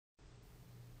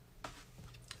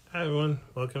Hi everyone,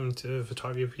 welcome to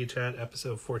Photography Chat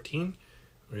episode 14.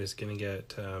 We're just going to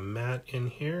get Matt in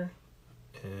here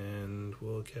and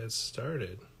we'll get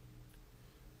started.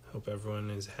 Hope everyone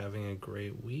is having a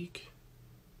great week.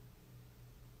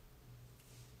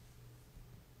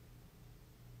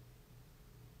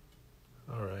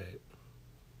 All right.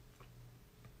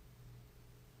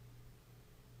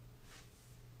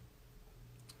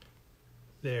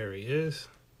 There he is.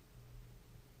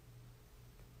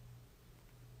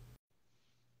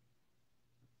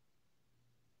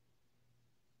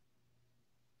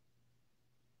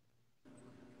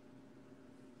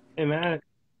 Hey Matt,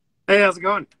 Hey, how's it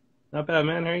going? not bad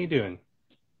man, how are you doing?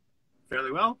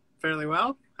 Fairly well. Fairly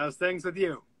well. How's things with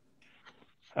you?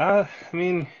 I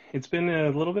mean, it's been a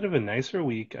little bit of a nicer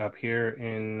week up here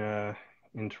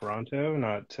in Toronto,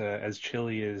 not as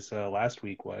chilly as last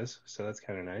week was, so that's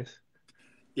kind of nice.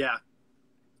 Yeah,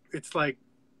 it's like,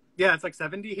 yeah, it's like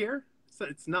 70 here. So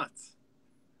it's nuts.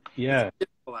 It's Yeah.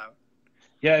 beautiful out.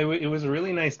 Yeah, it was a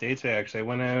really nice day today, actually. I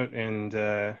went out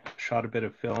and shot a bit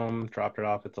of film, dropped it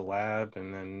off at the lab,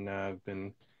 and then I've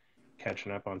been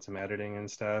catching up on some editing and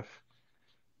stuff.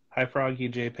 Hi, Froggy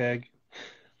JPEG.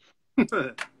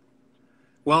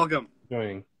 Welcome.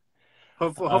 Joining. Uh,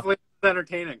 Hopefully it's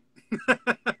entertaining.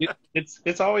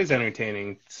 it's always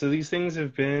entertaining. So these things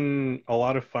have been a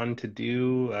lot of fun to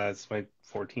do. It's my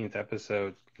 14th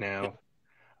episode now.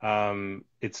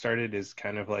 It started as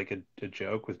kind of like a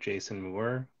joke with Jason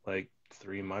Moore like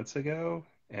 3 months ago,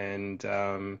 and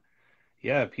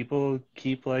yeah, people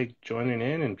keep like joining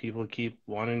in and people keep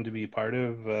wanting to be part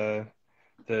of the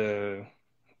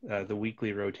the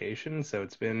weekly rotation. So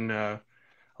it's been a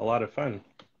lot of fun.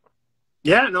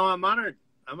 Yeah, no, I'm honored.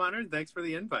 I'm honored. Thanks for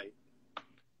the invite.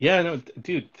 Yeah, no,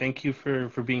 dude, thank you for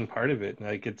being part of it.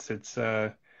 Like it's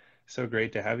so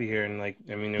great to have you here. And like,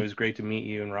 I mean, it was great to meet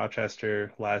you in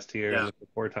Rochester last year Yeah, and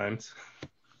four times.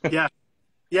 yeah,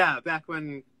 yeah. Back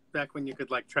when you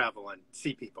could like travel and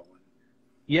see people.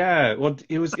 Yeah, well,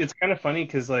 it's kind of funny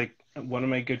because like one of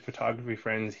my good photography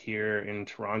friends here in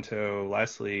Toronto,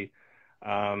 Leslie,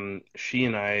 she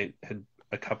and I had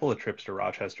a couple of trips to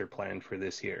Rochester planned for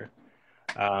this year.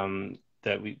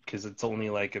 That we because it's only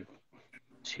like a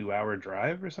 2 hour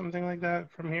drive or something like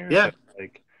that from here. So Yeah.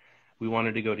 like we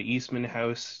wanted to go to Eastman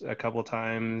House a couple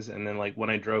times, and then like when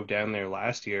I drove down there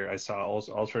last year, I saw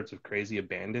all sorts of crazy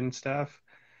abandoned stuff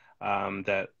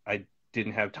that I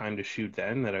didn't have time to shoot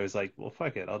then. That I was like, well,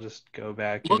 fuck it, I'll just go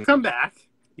back We'll and come back.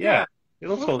 yeah, Yeah.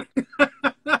 it'll Well, still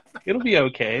it'll be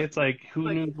okay. It's like who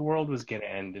like knew the world was gonna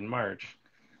end in March?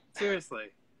 seriously.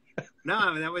 No,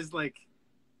 I mean, that was like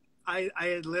I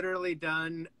had literally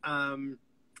done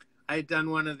I had done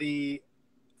one of the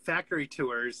factory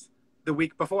tours the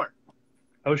week before.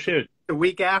 Oh shit! The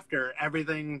week after,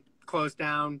 everything closed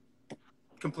down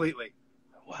completely.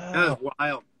 That Wow, was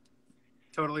wild.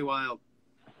 Totally wild.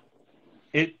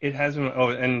 it has been. Oh,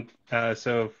 and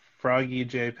so Froggy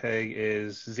JPEG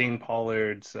is Zane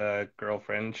Pollard's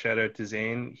girlfriend. Shout out to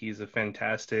Zane. He's a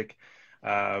fantastic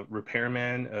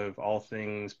repairman of all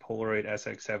things Polaroid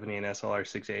SX70 and SLR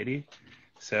 680.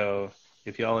 So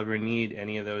if y'all ever need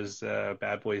any of those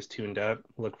bad boys tuned up,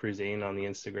 look for Zane on the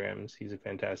Instagrams. He's a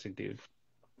fantastic dude.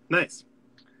 Nice.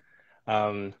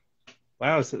 Um,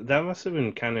 wow, so that must have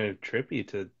been kind of trippy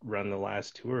to run the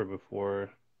last tour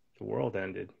before the world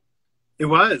ended. It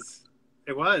was.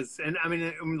 It was. And I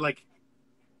mean, like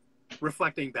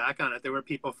reflecting back on it, there were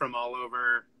people from all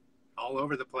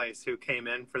over the place who came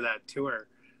in for that tour.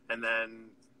 And then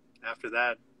after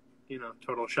that,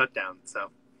 total shutdown.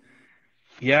 So,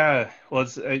 Yeah, well,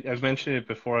 I've mentioned it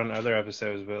before on other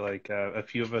episodes, but like a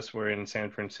few of us were in San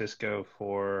Francisco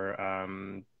for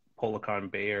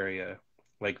Polacon Bay Area,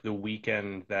 like the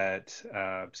weekend that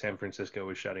San Francisco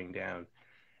was shutting down,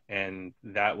 and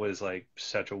that was like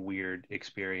such a weird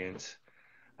experience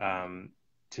um,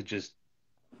 to just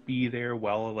be there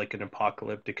while like an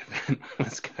apocalyptic event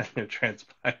was kind of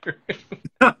transpiring.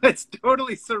 it's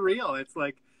totally surreal. It's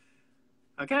like,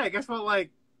 okay, I guess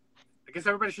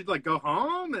everybody should like go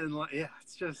home and like, yeah,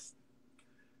 it's just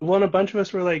Well, and a bunch of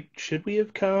us were like, should we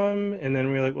have come? And then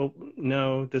we were like, well,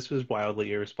 no, this was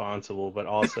wildly irresponsible, but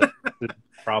also this is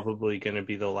probably going to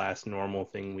be the last normal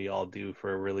thing we all do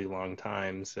for a really long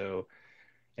time. So,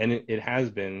 and it has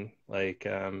been like,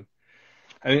 I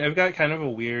mean, I've got kind of a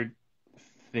weird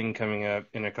thing coming up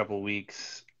in a couple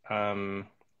weeks.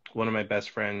 One of my best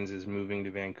friends is moving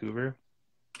to Vancouver.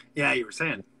 yeah, you were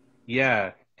saying.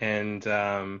 Yeah, and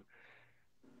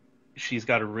she's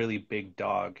got a really big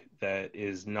dog that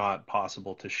is not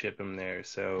possible to ship him there.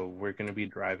 So we're going to be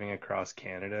driving across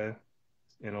Canada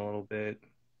in a little bit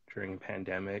during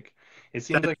pandemic. It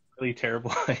seems That like a really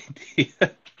terrible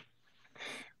idea.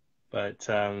 But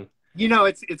You know,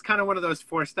 it's kind of one of those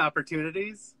forced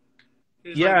opportunities.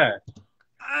 It's like, yeah,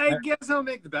 I guess I'll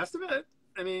make the best of it.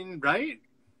 I mean, right?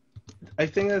 I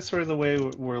think that's sort of the way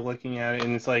we're looking at it,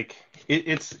 and it's like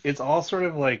it's all sort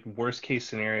of like worst case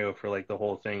scenario for like the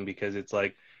whole thing because it's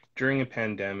like during a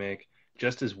pandemic,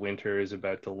 just as winter is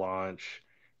about to launch,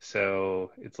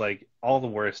 so it's like all the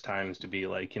worst times to be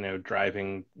like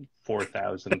driving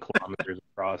 4,000 kilometers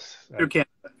across Through Canada.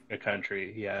 a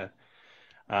country, yeah.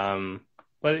 Um,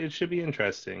 but it should be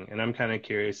interesting, and I'm kind of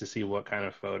curious to see what kind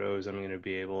of photos I'm going to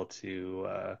be able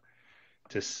to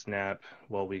snap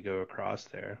while we go across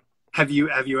there. Have you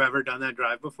ever done that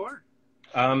drive before?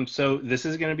 So this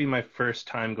is going to be my first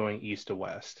time going east to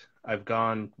west. I've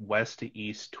gone west to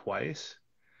east twice,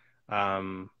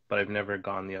 but I've never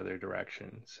gone the other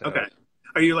direction. Okay. So,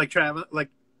 Are you like traveling? Like,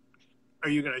 are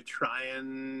you gonna try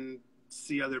and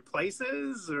see other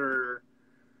places or?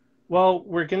 well,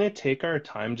 we're going to take our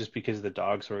time just because the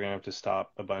dogs, we're going to have to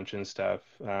stop a bunch and stuff.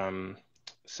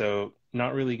 So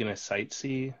not really going to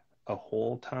sightsee a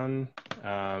whole ton,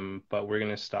 but we're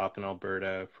going to stop in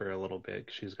Alberta for a little bit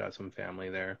 'cause she's got some family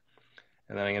there.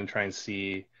 And then I'm going to try and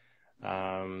see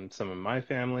some of my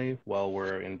family while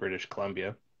we're in British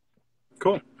Columbia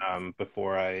Cool.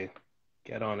 before I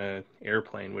get on a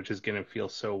airplane, which is going to feel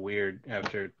so weird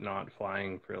after not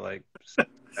flying for like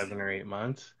 7 or 8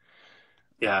 months.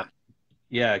 Uh, Yeah.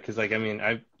 yeah, because like I mean,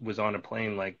 I was on a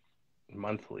plane like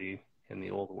monthly in the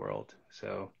old world,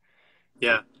 so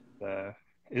Yeah. it, uh,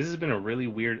 this has been a really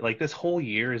weird. Like this whole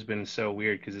year has been so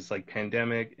weird because it's like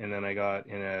pandemic, and then I got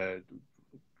in a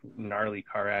gnarly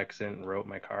car accident and wrote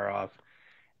my car off,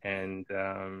 and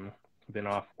been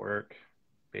off work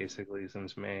basically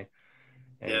since May.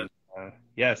 Yeah. And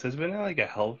yeah, so it's been like a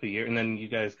hell of a year. And then you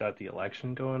guys got the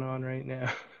election going on right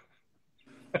now.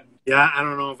 Yeah. I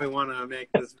don't know if I want to make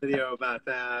this video about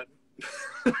that.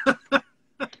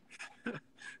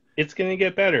 It's gonna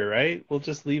get better, right? We'll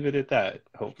just leave it at that,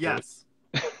 hopefully. Yes.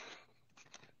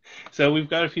 So we've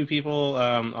got a few people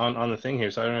on the thing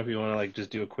here. So I don't know if you want to like just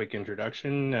do a quick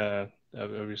introduction of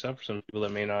yourself for some people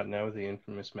that may not know the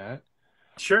infamous Matt.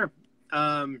 Sure.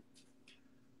 Um,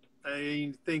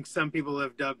 I think some people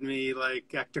have dubbed me like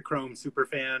Ectochrome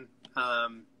superfan.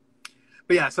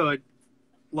 But yeah, so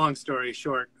long story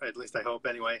short, at least I hope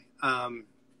anyway. I'm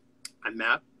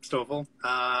Matt Stoffel.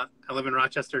 I live in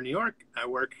Rochester, New York. I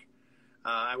work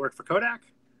for Kodak.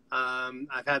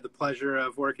 I've had the pleasure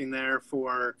of working there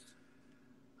for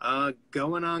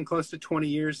going on close to 20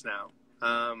 years now,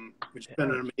 which has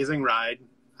been an amazing ride.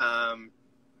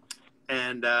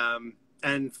 And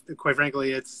quite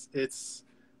frankly, it's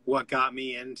what got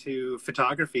me into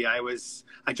photography. I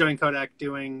joined Kodak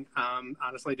doing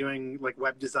honestly doing like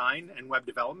web design and web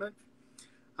development.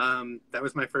 That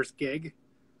was my first gig.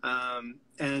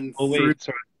 And Oh through, wait,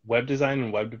 sorry, web design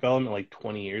and web development like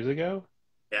 20 years ago?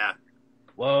 yeah,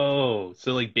 Whoa,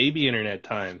 so like baby internet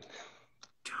time.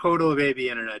 total baby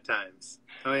internet times.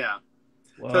 Oh yeah.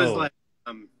 So it was Whoa, like,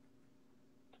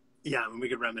 yeah, we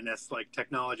could reminisce like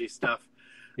technology stuff.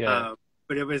 yeah.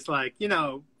 But it was like,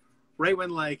 right when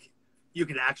like you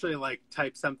could actually like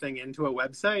type something into a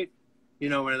website,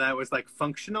 where that was like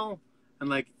functional and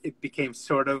like it became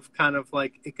sort of kind of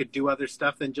like it could do other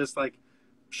stuff than just like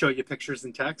show you pictures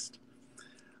and text.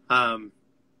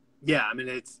 Yeah, I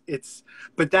mean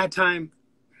but that time,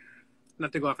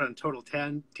 not to go off on a total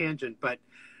tangent, but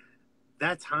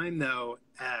that time though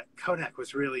at Kodak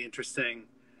was really interesting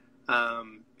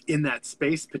in that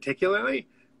space particularly.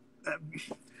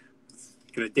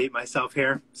 Gonna date myself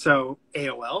here. So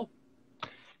AOL.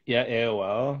 Yeah,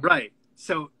 AOL. Right.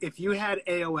 So if you had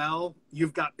AOL,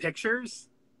 you've got pictures.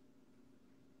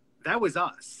 That was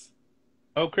us.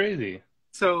 Oh, crazy.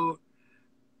 So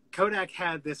Kodak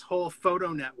had this whole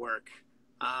photo network,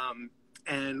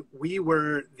 and we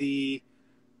were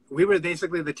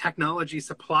basically the technology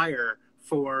supplier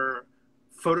for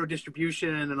photo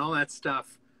distribution and all that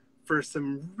stuff for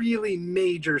some really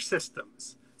major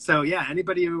systems. So yeah,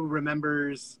 anybody who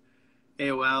remembers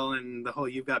AOL and the whole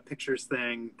 "You've Got Pictures"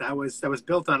 thing, that was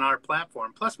built on our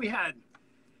platform. Plus,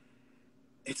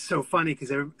 it's so funny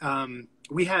because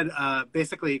we had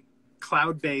basically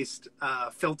cloud-based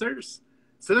filters.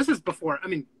 So this was before. I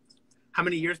mean, how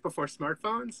many years before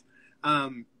smartphones?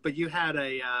 But you had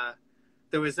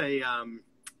there was it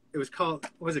was called,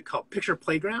 what was it called? Picture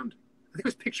Playground. I think it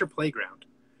was Picture Playground.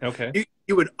 Okay.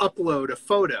 You would upload a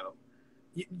photo,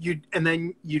 and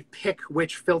then you'd pick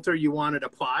which filter you wanted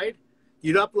applied.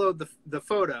 You'd upload the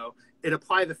photo, it'd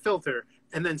apply the filter,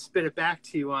 and then spit it back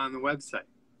to you on the website.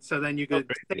 So then you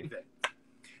could save it.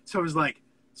 So it was like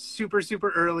super,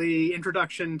 super early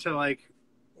introduction to like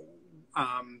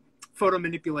photo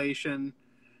manipulation.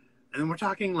 And then we're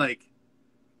talking like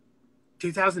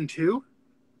 2002,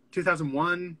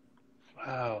 2001.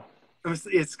 Wow.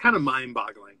 It's kind of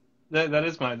mind-boggling. That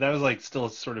was like still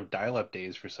sort of dial-up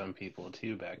days for some people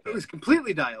too back It then. was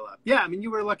completely dial-up. Yeah, I mean, you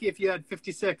were lucky if you had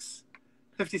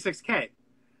 56K.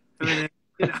 I mean,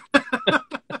 you know,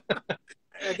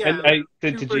 again, And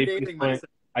to super JP's dating point, myself.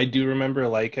 I do remember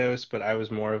Lycos, but I was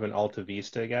more of an Alta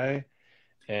Vista guy.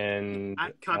 And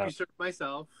At CompuServe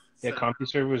myself. yeah, So,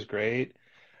 CompuServe was great.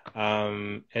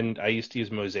 And I used to use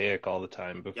Mosaic all the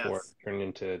time before it yes. turned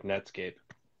into Netscape.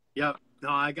 Yep. No,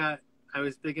 I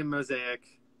was big in Mosaic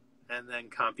and then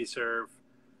CompuServe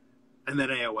and then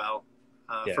AOL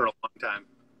Yeah. for a long time.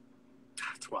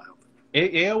 That's wild.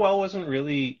 AOL wasn't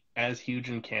really as huge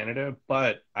in Canada,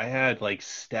 but I had like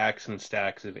stacks and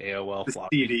stacks of AOL The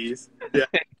floppy, CDs. Yeah.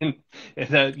 and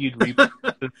that you'd replay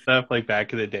the stuff like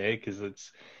back in the day because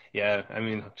it's, yeah, I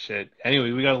mean, shit.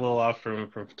 Anyway, we got a little off from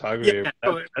photography. Yeah.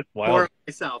 That's More wild. of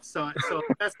myself. So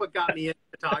that's what got me into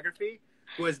photography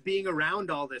was being around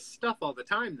all this stuff all the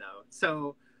time, though.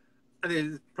 So I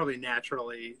mean, it probably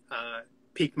naturally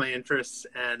piqued my interests,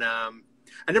 and I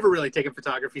never really taken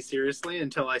photography seriously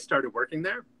until I started working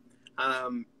there.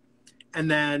 And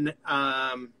then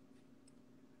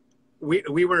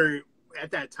we were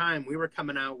at that time we were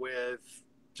coming out with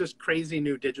just crazy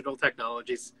new digital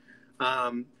technologies.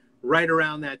 Right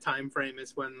around that time frame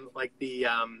is when like the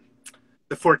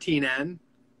 14N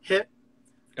hit.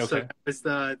 So Okay. that was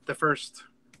the first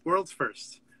world's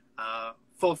first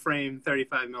full frame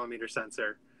 35 millimeter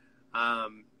sensor.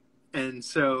 And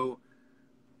so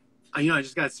I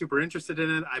just got super interested in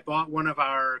it. I bought one of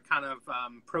our kind of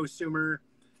prosumer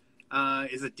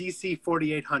is a DC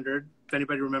 4800. If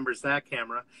anybody remembers that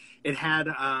camera, it had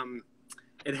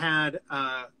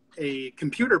a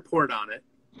computer port on it.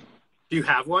 Do you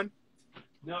have one?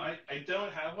 No, I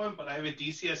don't have one, but I have a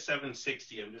DCS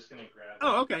 760. I'm just gonna grab it.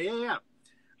 Oh, okay, yeah.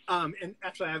 And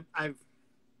actually, I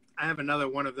have another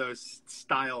one of those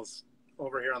styles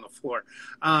over here on the floor.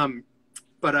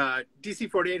 But DC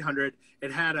 4800,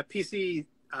 it had a PC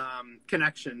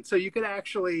connection, so you could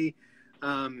actually,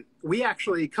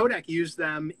 Kodak used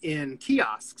them in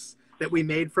kiosks that we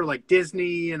made for like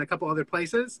Disney and a couple other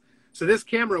places. So this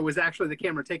camera was actually the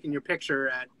camera taking your picture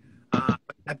at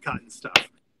Epcot and stuff.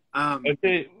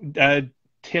 Okay,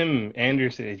 Tim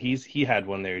Anderson, he had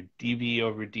one there, DV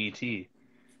over DT.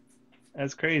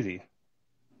 That's crazy.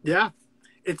 Yeah,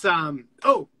 it's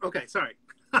Oh, okay, sorry,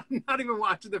 I'm not even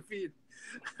watching the feed.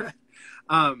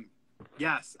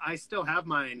 Yes, I still have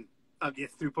mine of the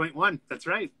 3.1. That's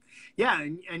right. Yeah,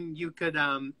 and you could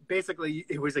basically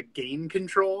it was a gain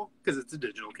control because it's a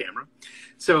digital camera.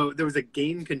 So there was a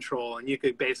gain control, and you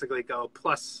could basically go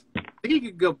plus. I think you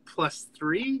could go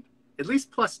 +3, at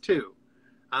least +2,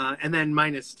 and then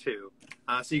 -2.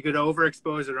 So you could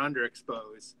overexpose or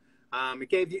underexpose. It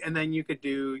gave you, and then you could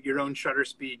do your own shutter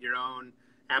speed, your own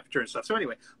aperture and stuff. So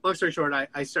anyway, long story short,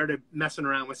 I started messing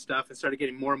around with stuff and started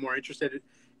getting more and more interested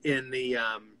in the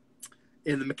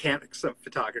mechanics of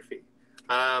photography.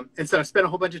 And so I spent a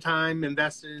whole bunch of time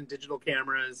invested in digital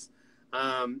cameras.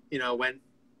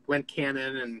 Went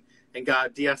Canon and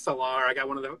got DSLR. I got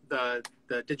one of the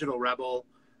Digital Rebel.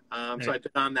 So I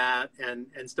took on that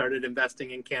and started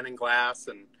investing in Canon glass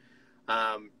and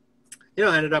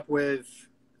ended up with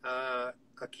a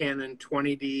Canon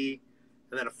 20D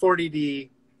and then a 40D.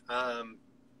 And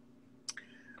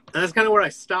that's kind of where I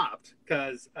stopped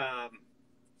because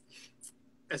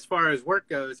as far as work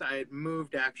goes, I had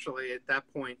moved actually at that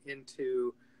point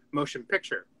into motion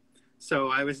picture. So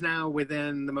I was now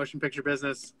within the motion picture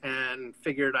business and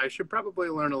figured I should probably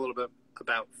learn a little bit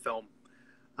about film,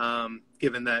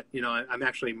 given that, I'm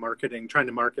actually trying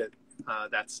to market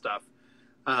that stuff.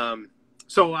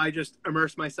 So I just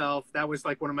immersed myself. That was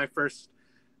like one of my first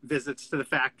visits to the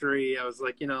factory. I was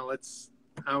like,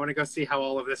 I want to go see how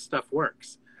all of this stuff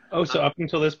works. Oh, so up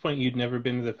until this point, you'd never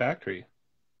been to the factory.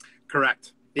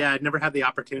 Correct. Yeah, I'd never had the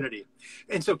opportunity.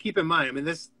 And so keep in mind, I mean,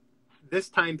 this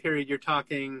time period, you're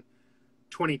talking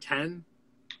 2010,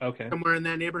 Okay. somewhere in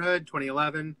that neighborhood,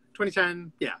 2011,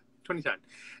 2010. Yeah, 2010.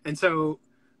 And so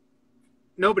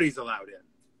nobody's allowed in,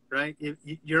 right?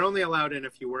 You're only allowed in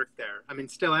if you work there. I mean,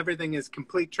 still, everything is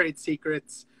complete trade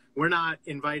secrets. We're not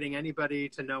inviting anybody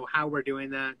to know how we're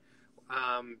doing that.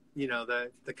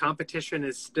 The competition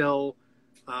is still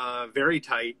very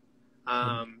tight.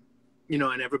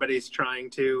 And everybody's trying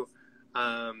to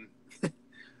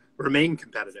remain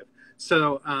competitive.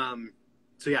 So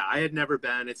yeah, I had never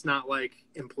been. It's not like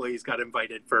employees got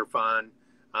invited for fun.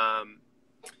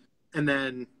 And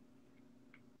then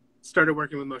started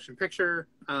working with motion picture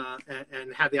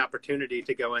and had the opportunity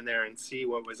to go in there and see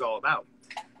what it was all about,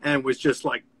 and was just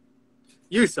like,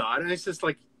 you saw it, and it's just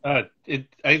like, I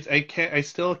can't, I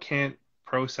still can't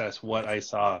process what I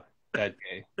saw that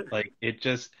day. Like it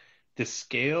just, the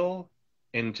scale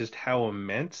and just how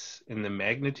immense and the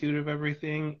magnitude of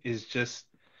everything is just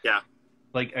yeah.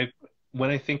 like when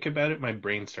I think about it, my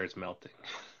brain starts melting.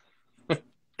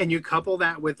 And you couple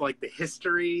that with like the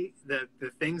history, the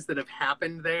things that have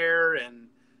happened there, and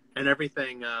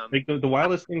everything. Like the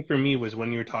wildest thing for me was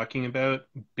when you were talking about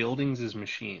buildings as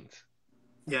machines.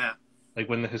 Yeah, Like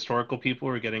when the historical people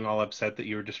were getting all upset that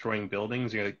you were destroying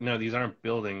buildings, you're like, no, these aren't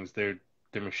buildings. They're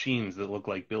machines that look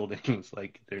like buildings.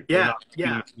 Like they're yeah, not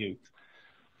yeah. being used.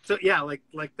 So yeah, like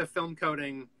the film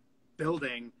coding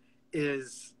building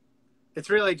is, it's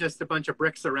really just a bunch of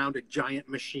bricks around a giant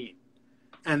machine,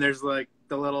 and there's like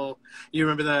the little, you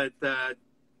remember the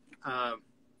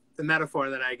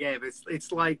metaphor that I gave.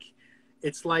 It's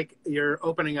like you're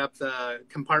opening up the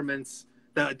compartments,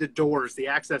 the doors, the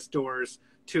access doors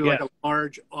to Yeah, like a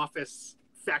large office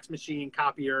fax machine,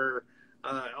 copier,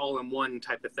 all in one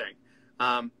type of thing.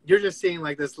 You're just seeing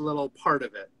like this little part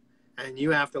of it, and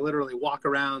you have to literally walk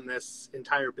around this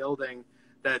entire building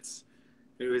that's,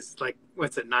 it was like,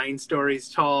 what's it, 9 stories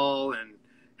tall, and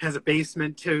has a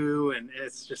basement too, and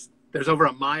it's just, there's over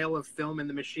a mile of film in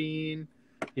the machine.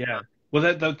 yeah. Well,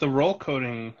 that the roll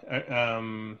coding, I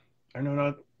know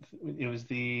not. It was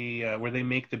the where they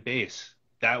make the base.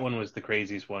 That one was the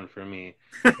craziest one for me.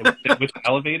 With the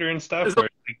elevator and stuff, where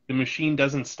like, the machine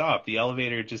doesn't stop. The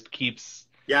elevator just keeps.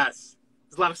 Yes,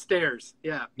 there's a lot of stairs.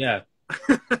 Yeah. Yeah.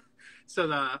 So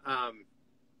the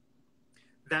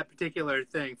that particular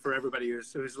thing, for everybody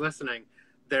who's listening,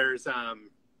 there's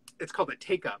it's called a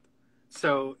take up.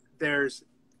 So there's,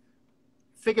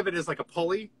 think of it as like a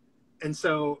pulley, and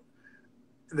so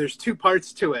there's 2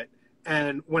 parts to it,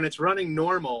 and when it's running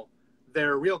normal,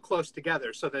 they're real close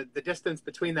together, so that the distance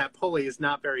between that pulley is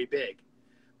not very big.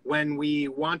 When we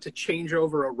want to change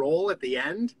over a roll at the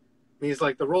end, means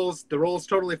like the roll's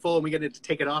totally full, and we get it to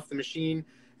take it off the machine,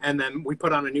 and then we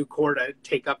put on a new core to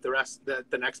take up the rest,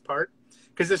 the next part.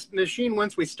 Because this machine,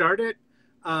 once we start it,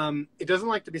 it doesn't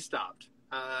like to be stopped.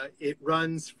 It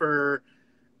runs for.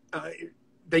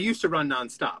 They used to run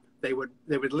nonstop. They would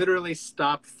literally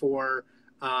stop for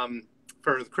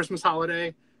the Christmas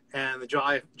holiday and the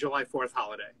July 4th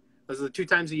holiday. Those are the 2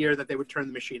 times a year that they would turn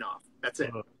the machine off. That's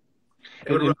it.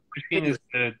 They would And run. the machine is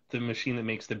the machine that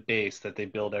makes the base that they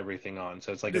build everything on.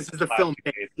 So it's like This a is the film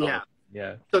base. plastic-based Yeah. element.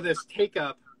 Yeah. So this take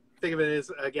up, think of it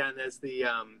as, again, as the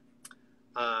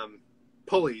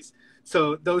pulleys.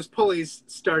 So those pulleys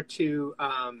start to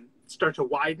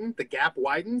widen. The gap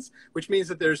widens, which means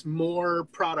that there's more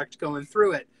product going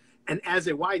through it. And as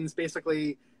it widens,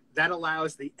 basically, that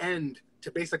allows the end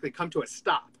to basically come to a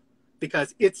stop,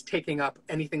 because it's taking up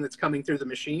anything that's coming through the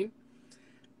machine.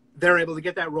 They're able to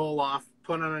get that roll off,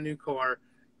 put on a new core,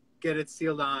 get it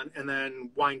sealed on, and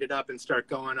then wind it up and start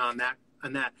going on that.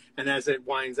 And as it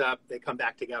winds up, they come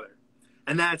back together.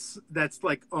 And that's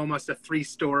like almost a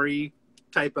 3-story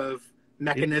type of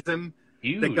mechanism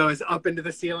that goes up into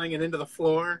the ceiling and into the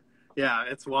floor. Yeah,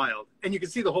 it's wild. And you can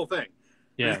see the whole thing.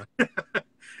 Yeah.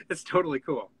 It's totally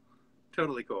cool.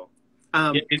 Totally cool.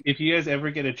 If you guys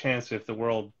ever get a chance, if the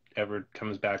world ever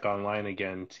comes back online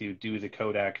again, to do the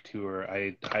Kodak tour,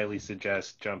 I highly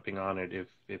suggest jumping on it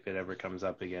if it ever comes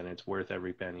up again. It's worth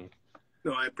every penny.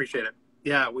 No, I appreciate it.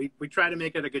 Yeah, we try to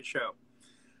make it a good show.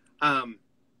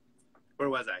 Where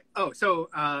was I? Oh, so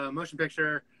motion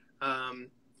picture.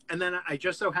 And then I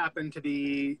just so happened to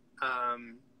be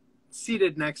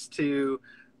seated next to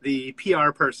the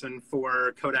PR person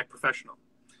for Kodak Professional.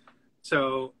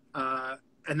 So,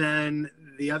 and then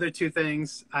the other 2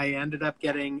 things, I ended up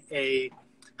getting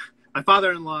my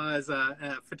father-in-law is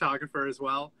a photographer as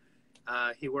well.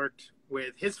 He worked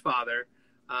with his father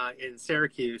in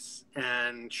Syracuse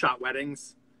and shot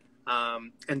weddings.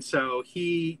 And so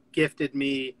he gifted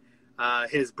me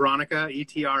his Bronica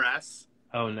ETRS.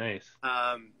 Oh, nice.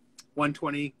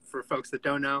 120 for folks that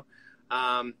don't know.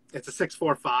 It's a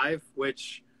 645,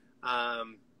 which, I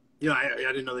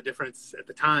didn't know the difference at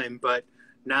the time, but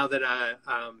now that I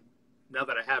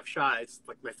have shot, it's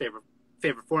like my favorite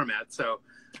format. So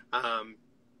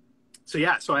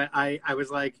yeah, so I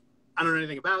was like, I don't know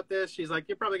anything about this. She's like,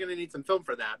 you're probably going to need some film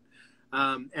for that.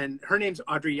 And her name's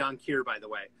Audrey Yonkir, by the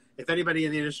way. If anybody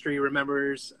in the industry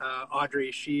remembers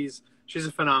Audrey, she's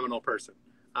a phenomenal person.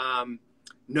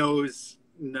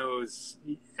 Knows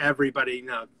everybody,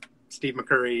 Steve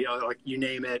McCurry, like you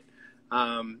name it.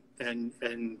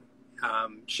 And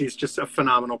she's just a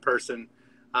phenomenal person.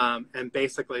 And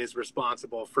basically is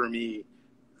responsible for me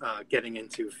getting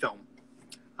into film.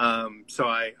 So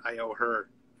I owe her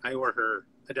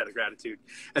a debt of gratitude,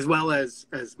 as well as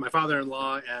my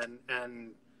father-in-law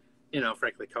and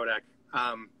frankly Kodak.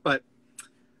 But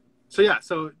so yeah,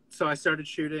 so I started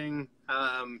shooting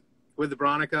with the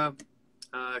Bronica.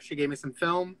 She gave me some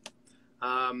film.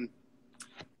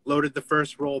 Loaded the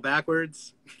first roll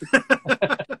backwards.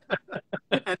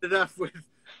 Ended up with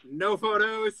no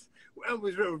photos. I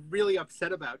was really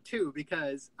upset about too,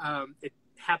 because it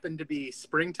happened to be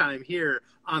springtime here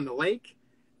on the lake,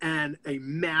 and a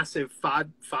massive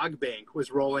fog bank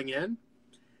was rolling in,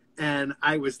 and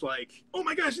I was like, "Oh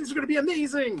my gosh, this is going to be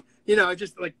amazing!"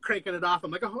 Just like cranking it off.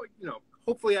 I'm like, "Oh,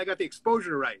 hopefully I got the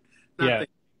exposure right." Not Yeah.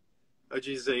 thinking, oh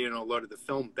geez, loaded the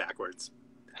film backwards.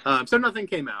 So nothing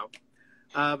came out,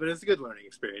 but it's a good learning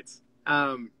experience.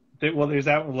 Well, there's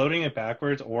that loading it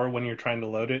backwards, or when you're trying to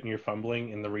load it and you're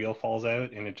fumbling and the reel falls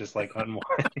out and it just like unwinds.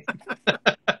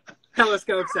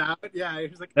 Telescopes out. Yeah, it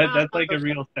was like That's like a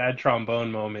real sad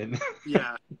trombone moment.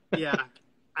 yeah.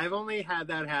 I've only had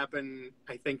that happen,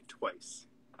 I think, twice.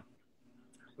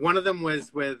 One of them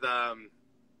was with with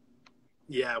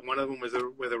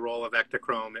a roll of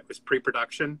Ektachrome. It was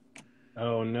pre-production.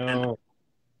 Oh no.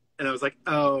 And I was like,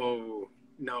 oh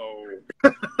no.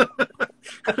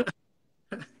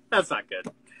 That's not good.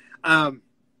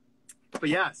 But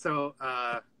yeah, so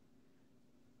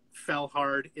fell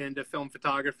hard into film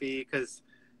photography because,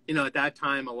 at that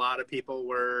time, a lot of people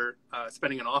were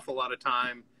spending an awful lot of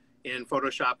time in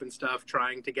Photoshop and stuff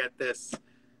trying to get this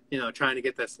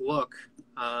look.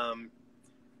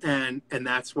 And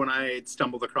that's when I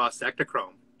stumbled across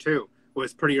Ektachrome too. It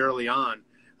was pretty early on.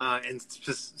 And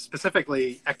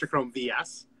specifically Ektachrome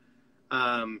VS,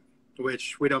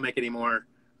 which we don't make anymore.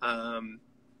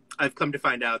 I've come to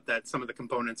find out that some of the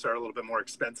components are a little bit more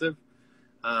expensive.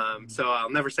 So I'll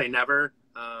never say never,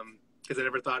 because I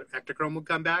never thought Ektachrome would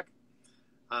come back.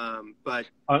 But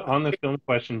on the film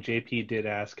question, JP did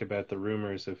ask about the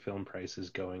rumors of film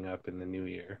prices going up in the new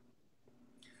year.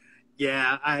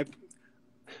 Yeah,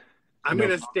 I'm going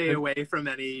to stay away from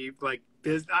any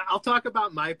business. I'll talk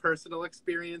about my personal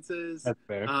experiences. That's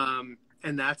fair.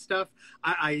 And that stuff.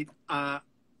 I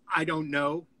don't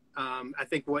know. I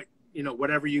think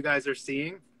whatever you guys are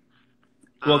seeing.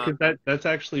 Well, because that's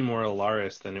actually more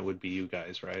Alaris than it would be you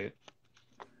guys, right?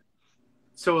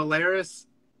 So Alaris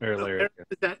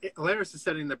is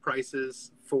setting the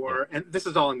prices for, and this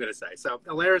is all I'm going to say. So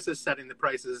Alaris is setting the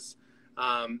prices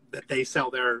that they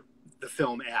sell the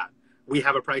film at. We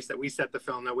have a price that we set the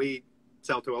film that we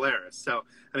sell to Alaris. So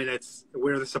I mean,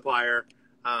 we're the supplier.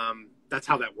 That's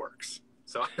how that works.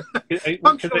 So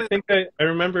because I think I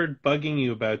remembered bugging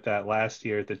you about that last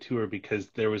year at the tour, because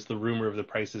there was the rumor of the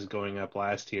prices going up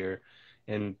last year,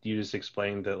 and you just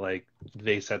explained that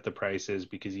they set the prices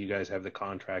because you guys have the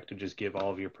contract to just give all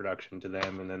of your production to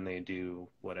them, and then they do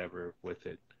whatever with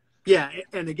it. Yeah,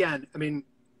 and again, I mean,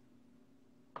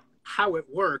 how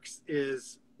it works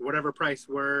is whatever price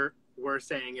we're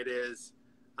saying it is,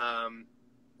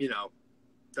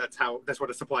 that's what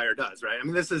a supplier does, right? I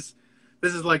mean, this is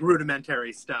like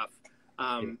rudimentary stuff.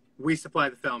 We supply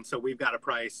the film, so we've got a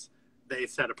price. They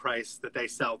set a price that they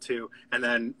sell to, and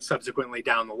then subsequently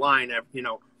down the line,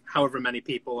 however many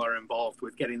people are involved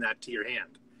with getting that to your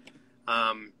hand.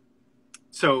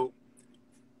 So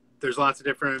there's lots of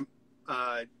different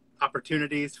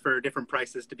opportunities for different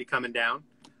prices to be coming down.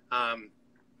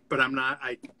 But I'm not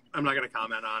going to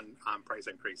comment on price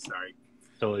increase. Sorry.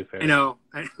 Totally fair.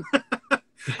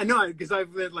 I know, because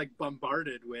I've been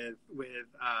bombarded with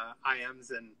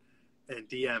IMs and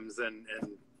DMs and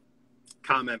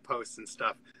comment posts and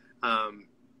stuff.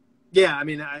 Yeah, I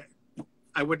mean,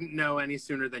 I wouldn't know any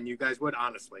sooner than you guys would.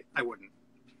 Honestly, I wouldn't.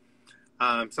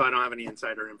 So I don't have any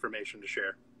insider information to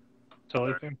share.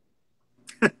 Totally fair.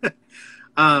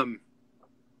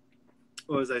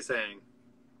 What was I saying?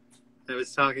 I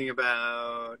was talking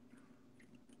about.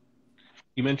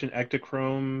 You mentioned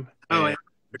Ektachrome. Oh,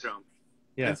 Ektachrome.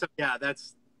 Yeah. And so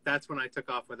that's when I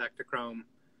took off with Ektachrome,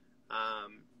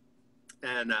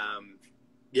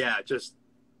 just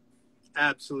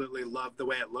absolutely loved the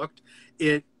way it looked.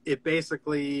 It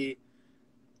basically,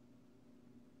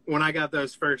 when I got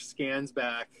those first scans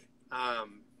back,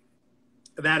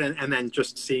 that and then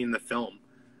just seeing the film,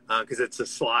 because it's a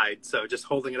slide, so just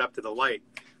holding it up to the light,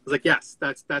 I was like, yes,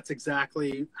 that's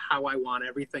exactly how I want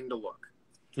everything to look.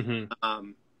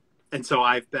 Mm-hmm. And so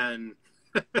I've been,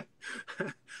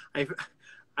 I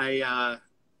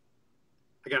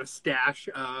got a stash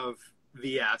of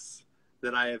VS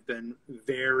that I have been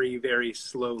very, very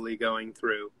slowly going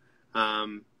through.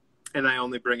 And I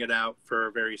only bring it out for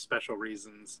very special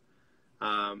reasons.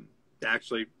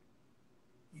 Actually,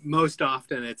 most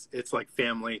often it's like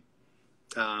family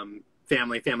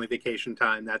vacation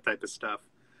time, that type of stuff.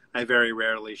 I very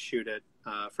rarely shoot it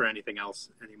for anything else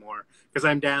anymore because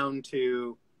I'm down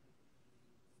to,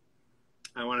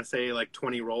 I want to say, like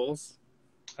 20 rolls,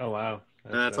 Oh wow,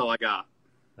 and that's all I got.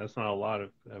 that's not a lot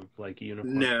of like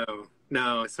uniform. No,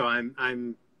 no. So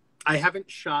I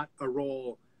haven't shot a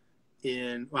roll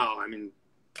in, well, I mean,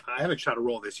 I haven't shot a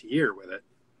roll this year with it.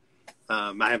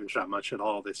 I haven't shot much at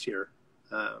all this year.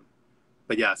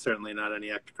 But yeah, certainly not any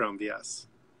Ektachrome VS.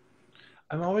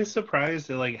 I'm always surprised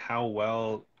at like how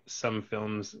well some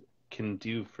films can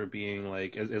do for being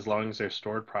like as long as they're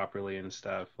stored properly and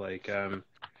stuff. Like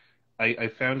I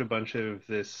found a bunch of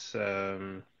this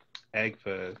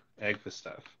Agfa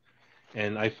stuff,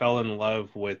 and I fell in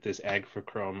love with this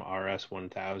Agfachrome RS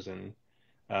 1000.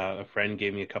 A friend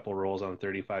gave me a couple rolls on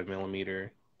 35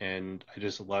 millimeter, and I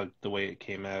just loved the way it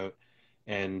came out.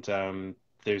 And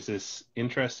there's this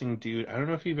interesting dude. I don't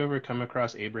know if you've ever come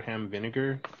across Abraham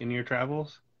Vinegar in your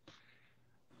travels.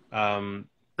 Um,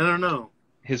 I don't know.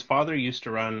 his father used to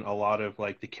run a lot of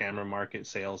like the camera market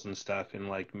sales and stuff in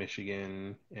like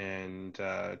Michigan and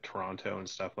Toronto and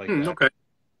stuff like that. Okay.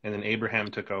 And then Abraham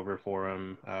took over for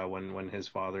him when his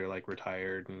father like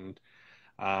retired, and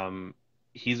um,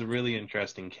 he's a really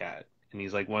interesting cat. And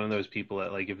he's like one of those people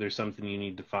that like if there's something you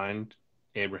need to find,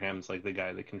 Abraham's like the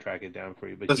guy that can track it down for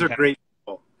you. But Those are great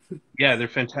people. yeah, they're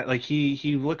fantastic. Like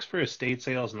he looks for estate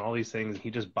sales and all these things. He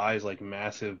just buys like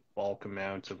massive bulk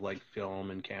amounts of like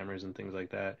film and cameras and things like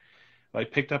that. I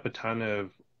picked up a ton of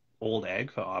old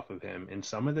Agfa off of him, and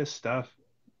some of this stuff,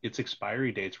 its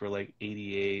expiry dates were like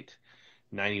 88,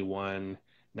 91, Yeah.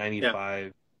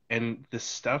 95, and the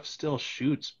stuff still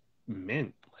shoots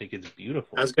mint. Like it's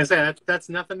beautiful. I was gonna say that's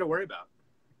nothing to worry about.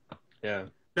 Yeah.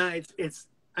 No, it's.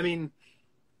 I mean,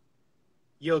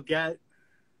 you'll get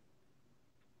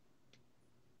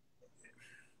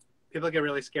people get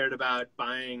really scared about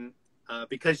buying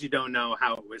because you don't know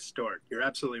how it was stored. You're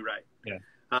absolutely right.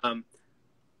 Yeah.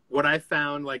 What I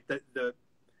found, like the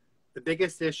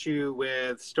biggest issue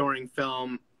with storing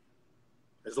film,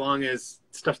 as long as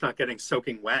stuff's not getting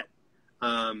soaking wet,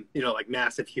 like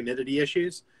massive humidity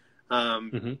issues,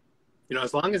 Hmm.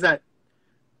 as long as that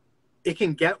it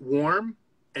can get warm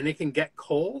and it can get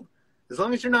cold, as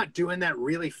long as you're not doing that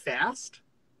really fast,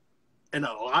 and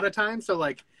a lot of times, so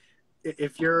like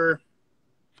if you're,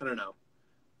 I don't know,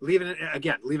 leaving it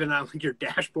on like your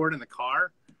dashboard in the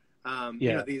car,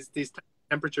 Yeah. these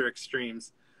temperature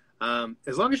extremes,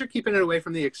 as long as you're keeping it away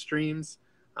from the extremes,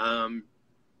 I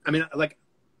mean, like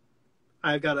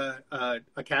I've got a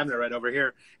cabinet right over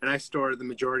here, and I store the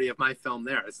majority of my film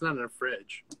there. It's not in a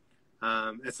fridge.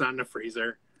 It's not in a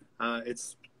freezer.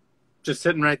 It's just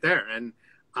sitting right there, and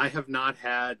I have not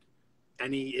had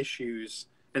any issues.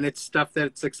 And it's stuff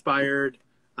that's expired,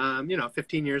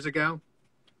 15 years ago.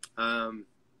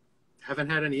 Haven't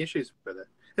had any issues with it.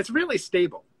 It's really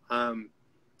stable. And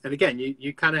again,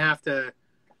 you kind of have to,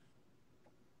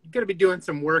 you got to be doing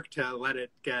some work to let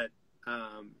it get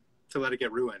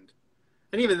ruined.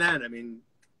 And even then, I mean,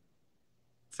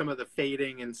 some of the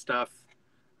fading and stuff,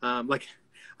 like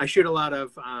I shoot a lot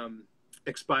of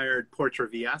expired Portra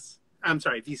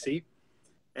VC,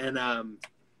 and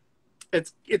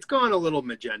it's gone a little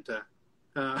magenta,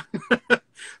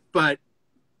 but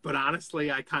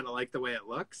honestly, I kind of like the way it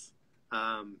looks,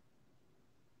 and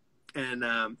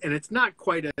it's not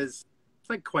quite as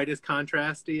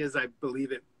contrasty as I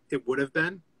believe it would have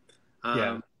been.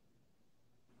 Yeah.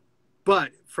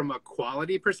 But from a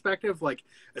quality perspective, like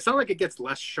it's not like it gets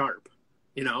less sharp,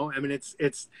 I mean,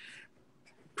 it's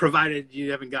provided you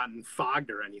haven't gotten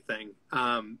fogged or anything.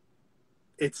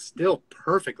 It's still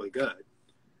perfectly good.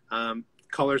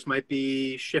 Colors might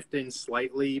be shifting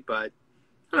slightly, but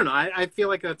I don't know. I feel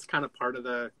like that's kind of part of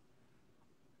it,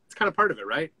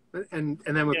 right? And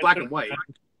then with black and white,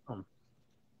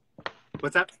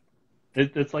 what's that?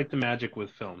 It's like the magic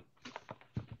with film.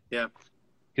 Yeah.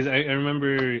 Because I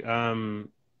remember,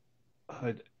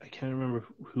 I can't remember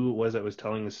who it was that was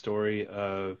telling the story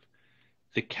of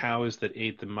the cows that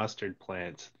ate the mustard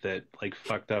plants that like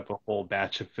fucked up a whole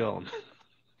batch of film.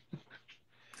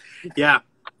 Yeah.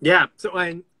 So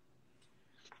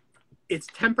it's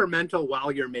temperamental while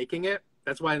you're making it.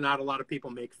 That's why not a lot of people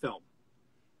make film.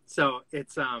 So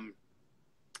it's and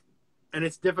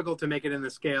it's difficult to make it in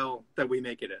the scale that we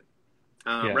make it in,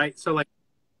 Yeah. right? So like,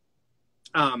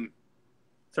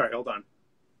 sorry, hold on.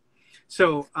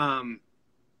 So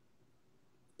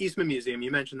Eastman Museum,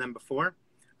 you mentioned them before.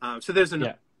 So there's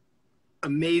an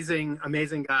amazing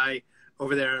guy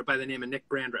over there by the name of Nick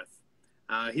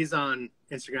Brandreth. He's on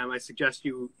Instagram. I suggest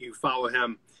you follow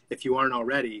him if you aren't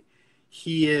already.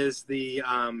 he is the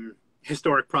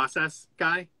historic process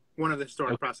guy, one of the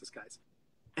historic Okay. process guys,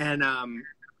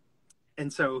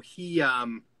 and so he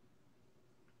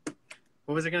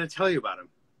what was I going to tell you about him?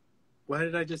 Why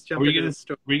did I just Were jump you into gonna this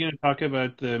story? were you gonna talk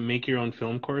about the make your own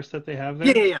film course that they have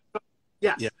Yeah, there? yeah, yeah.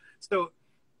 Yeah. Yes.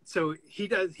 So he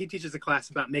teaches a class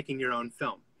about making your own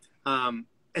film.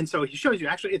 And so he shows you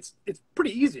actually it's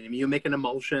pretty easy. I mean, you make an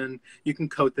emulsion, you can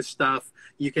coat the stuff,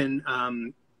 you can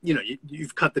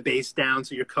you've cut the base down,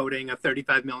 so you're coating a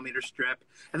 35 millimeter strip,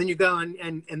 and then you go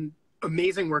and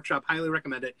amazing workshop, highly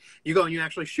recommend it. You go and you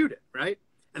actually shoot it, right?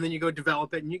 And then you go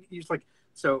develop it, and you just like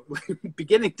so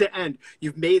beginning to end,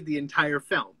 you've made the entire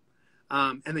film,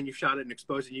 and then you shot it and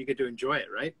exposed it, and you get to enjoy it,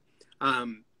 right?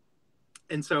 Um,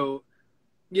 and so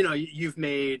you've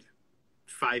made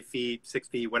 5 feet, 6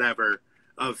 feet, whatever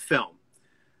of film.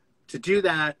 To do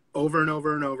that over and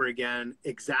over and over again,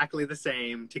 exactly the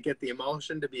same, to get the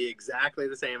emulsion to be exactly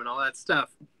the same and all that stuff,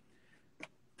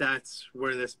 that's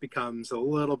where this becomes a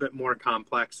little bit more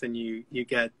complex, and you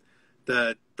get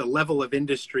the level of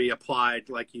industry applied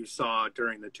like you saw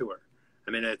during the tour.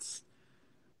 I mean,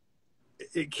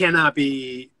 it cannot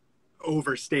be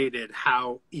overstated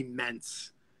how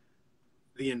immense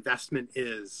the investment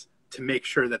is to make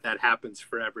sure that that happens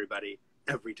for everybody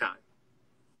every time.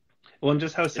 Well, and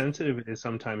just how sensitive it is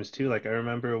sometimes too. Like I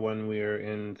remember when we were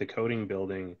in the coding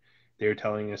building, they were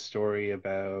telling a story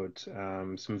about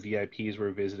some VIPs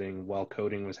were visiting while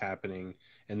coding was happening,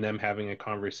 and them having a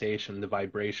conversation. The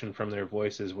vibration from their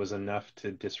voices was enough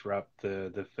to disrupt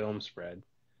the film spread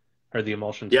or the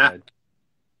emulsion Yeah, spread.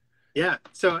 yeah.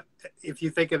 So if you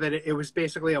think of it, it was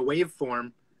basically a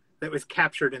waveform that was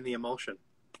captured in the emulsion.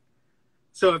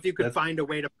 So if you could That's find a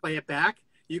way to play it back,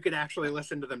 you could actually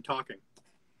listen to them talking.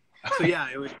 So yeah,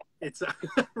 it's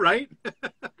right.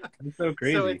 that's so So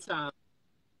crazy. it's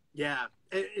yeah.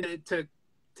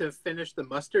 To finish the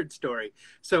mustard story.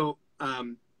 So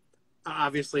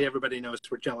obviously everybody knows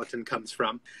where gelatin comes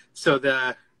from. So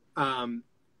the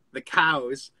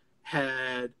cows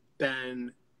had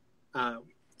been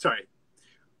sorry,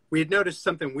 we had noticed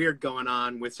something weird going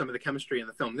on with some of the chemistry in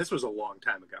the film. This was a long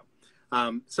time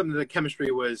ago. Some of the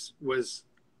chemistry was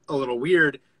a little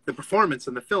weird. The performance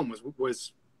in the film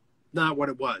was not what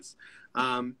it was.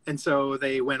 And so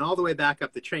they went all the way back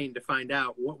up the chain to find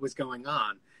out what was going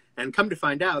on, and come to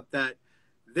find out that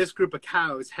this group of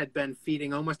cows had been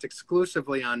feeding almost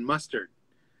exclusively on mustard.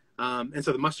 And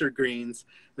so the mustard greens,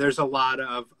 there's a lot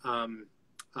of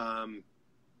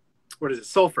what is it,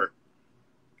 sulfur,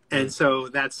 and Mm. so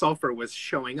that sulfur was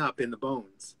showing up in the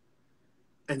bones,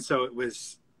 and so it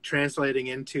was translating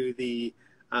into the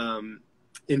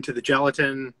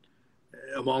gelatin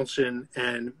emulsion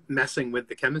and messing with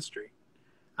the chemistry.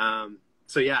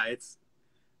 So yeah, it's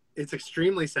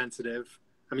extremely sensitive.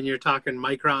 I mean, you're talking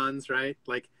microns, right?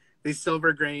 Like these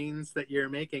silver grains that you're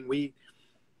making.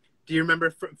 Do you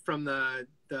remember from the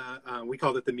we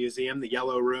called it the museum, the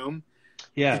yellow room?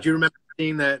 Yeah, Did you remember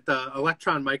seeing the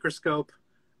electron microscope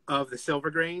of the silver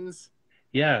grains?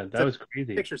 yeah, that So was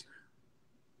crazy. pictures.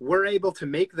 We're able to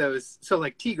make those. So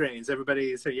like T grains,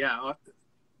 everybody. So yeah,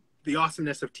 the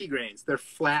awesomeness of T grains. They're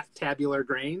flat tabular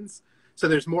grains, so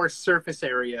there's more surface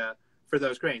area for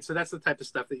those grains. So that's the type of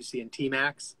stuff that you see in T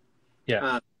Max. Yeah,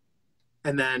 Uh,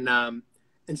 and then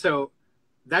and so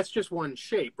that's just one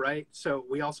shape, right? So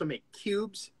we also make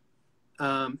cubes,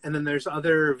 and then there's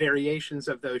other variations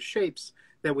of those shapes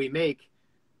that we make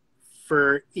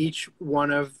for each one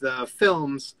of the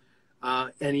films,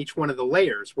 and each one of the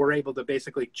layers. We're able to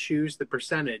basically choose the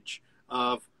percentage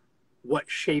of what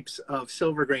shapes of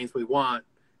silver grains we want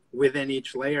within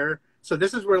each layer. So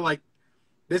this is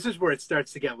where it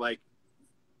starts to get like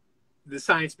the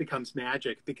science becomes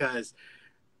magic, because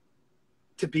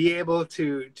to be able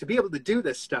to do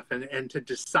this stuff and to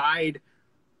decide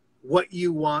what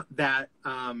you want that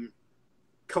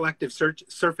collective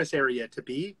surface area to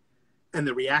be, and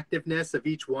the reactiveness of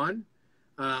each one,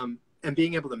 and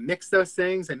being able to mix those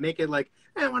things and make it like,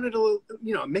 I want it a little,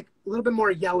 make a little bit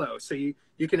more yellow. So you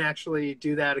can actually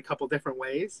do that a couple different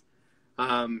ways.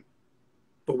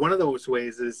 But one of those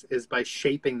ways is by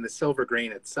shaping the silver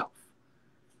grain itself.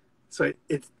 So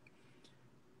it's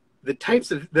the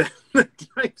types of the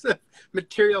types of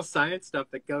material science stuff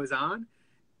that goes on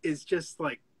is just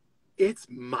like, it's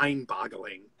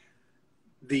mind-boggling,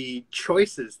 the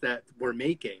choices that we're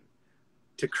making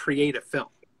to create a film.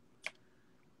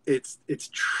 It's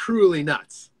truly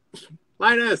nuts.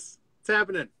 Linus, it's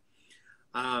happening.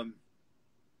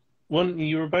 One,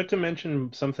 you were about to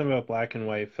mention something about black and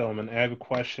white film, and I have a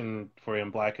question for you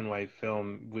on black and white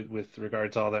film with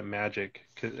regards to all that magic.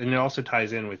 And it also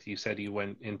ties in with you said you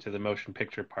went into the motion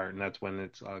picture part, and that's when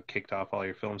it's kicked off all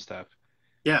your film stuff.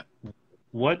 Yeah.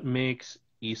 What makes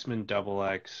Eastman Double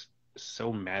X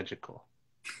so magical?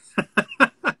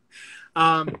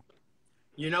 um,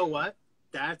 you know what?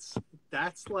 That's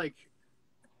like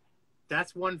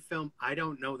that's one film I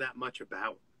don't know that much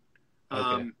about.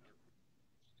 Okay.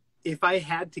 If I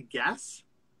had to guess,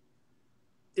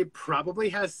 it probably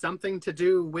has something to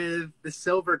do with the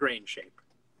silver grain shape.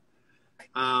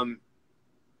 Um,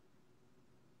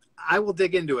 I will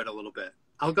dig into it a little bit.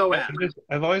 I'll go at it.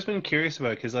 I've always been curious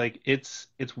about it because like it's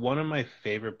one of my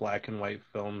favorite black and white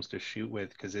films to shoot with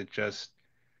because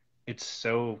it's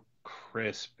so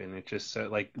crisp and it just so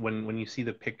like when you see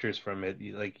the pictures from it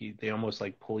they almost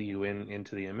like pull you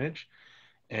into the image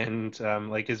and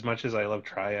like as much as I love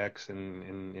Tri-X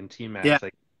and Yeah, T-Max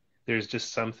like there's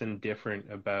just something different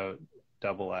about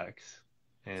Double X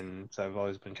and so I've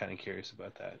always been kind of curious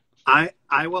about that.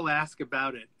 I will ask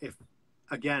about it. If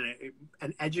again,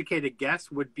 an educated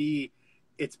guess would be,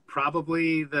 it's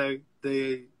probably the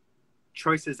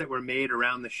choices that were made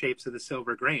around the shapes of the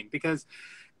silver grain because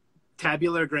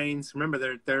tabular grains,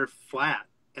 remember they're flat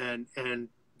and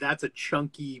that's a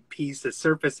chunky piece of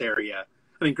surface area.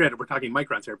 I mean, granted, we're talking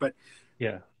microns here, but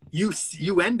Yeah.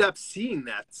 you end up seeing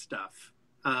that stuff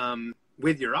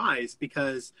with your eyes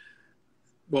because,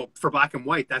 well, for black and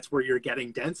white, that's where you're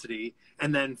getting density,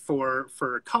 and then for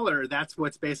color, that's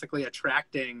what's basically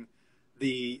attracting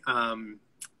the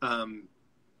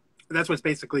that's what's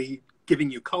basically giving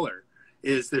you color.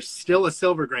 Is there's still a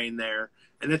silver grain there,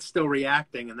 and it's still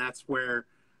reacting, and that's where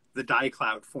the dye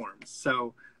cloud forms.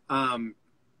 So,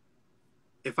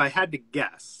 if I had to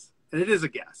guess, and it is a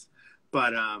guess,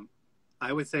 but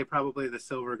I would say probably the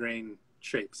silver grain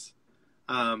shapes.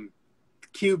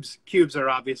 Cubes are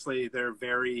obviously they're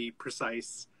very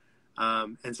precise,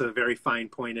 and so very fine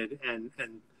pointed, and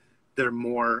they're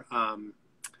more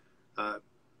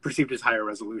perceived as higher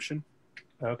resolution.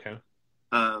 Okay.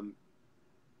 Um,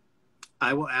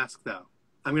 I will ask though.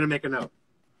 I'm going to make a note.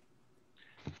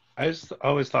 I just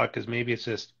always thought because maybe it's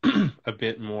just a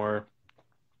bit more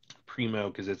primo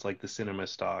because it's like the cinema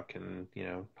stock and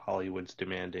Hollywood's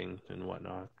demanding and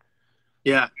whatnot.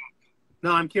 Yeah.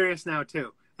 No, I'm curious now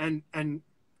too. And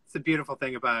it's the beautiful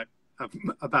thing about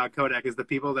Kodak is the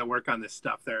people that work on this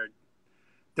stuff.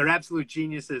 They're absolute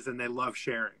geniuses and they love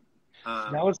sharing.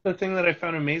 That was the thing that I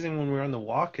found amazing when we were on the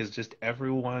walk is just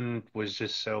everyone was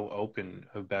just so open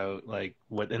about like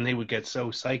what, and they would get so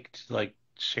psyched to like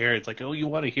share. It's like, oh, you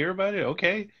want to hear about it?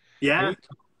 Okay. Yeah.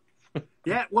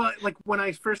 Yeah. Well, like when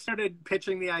I first started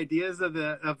pitching the ideas of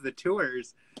the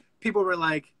tours, people were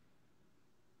like,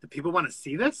 "Do people want to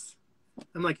see this?"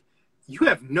 I'm like, "You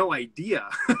have no idea."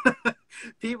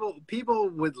 People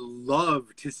would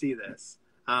love to see this.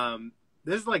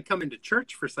 This is like coming to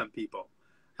church for some people.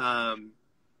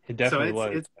 It definitely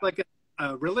was. It's like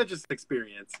a religious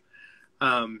experience.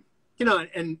 And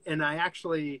I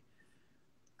actually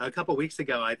a couple weeks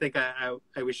ago, I think I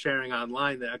was sharing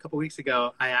online that a couple weeks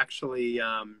ago I actually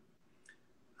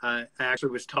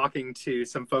was talking to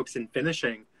some folks in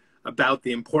finishing about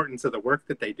the importance of the work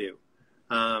that they do,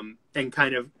 and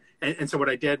so what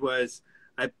I did was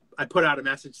I put out a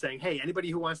message saying, hey,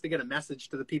 anybody who wants to get a message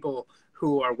to the people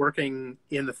who are working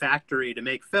in the factory to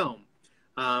make film,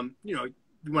 you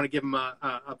want to give them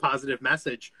a positive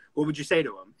message, what would you say to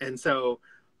them? And so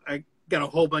I got a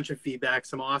whole bunch of feedback,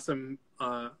 some awesome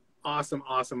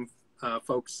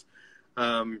folks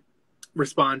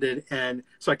responded. And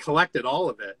so I collected all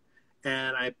of it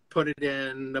and I put it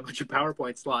in a bunch of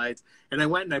PowerPoint slides and I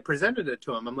went and I presented it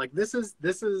to them. I'm like, this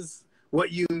is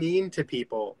what you mean to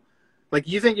people. Like,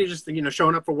 you think you're just,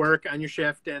 showing up for work on your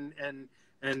shift and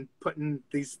putting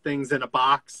these things in a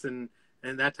box and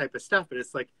that type of stuff. But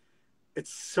it's like,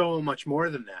 it's so much more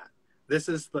than that. This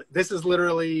is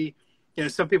literally,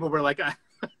 some people were like,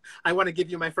 I want to give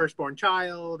you my firstborn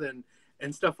child and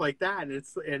stuff like that. And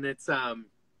it's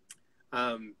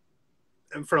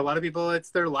and for a lot of people, it's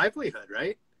their livelihood,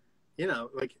 right?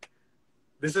 Like,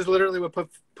 this is literally what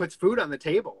puts food on the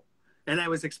table. And I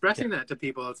was expressing that to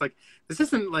people. It's like, this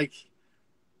isn't like,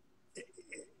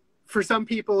 for some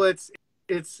people it's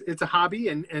a hobby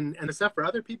and stuff. For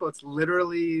other people, it's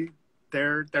literally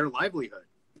their livelihood.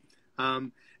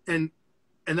 And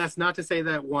that's not to say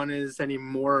that one is any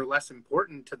more or less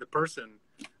important to the person.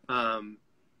 And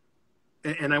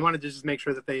I wanted to just make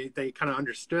sure that they kind of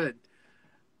understood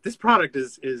this product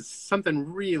is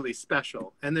something really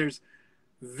special. And there's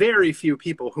very few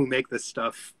people who make this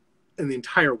stuff in the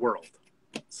entire world.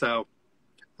 So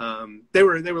They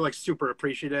were like super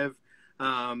appreciative.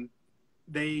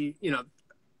 They, you know,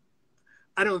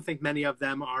 I don't think many of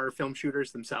them are film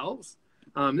shooters themselves,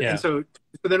 and Yeah. so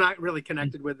they're not really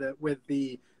connected with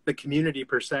the community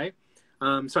per se.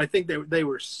 So I think they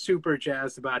were super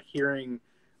jazzed about hearing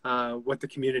what the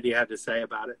community had to say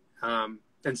about it, and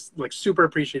like super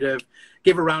appreciative.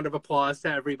 Give a round of applause to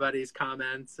everybody's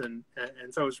comments, and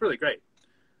so it was really great.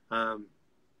 But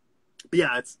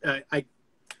yeah, it's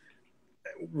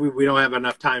we don't have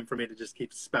enough time for me to just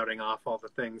keep spouting off all the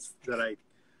things that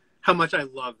how much I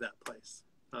love that place.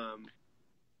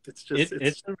 It's just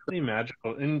It's really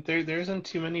magical, and there isn't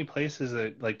too many places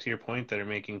that, like to your point, that are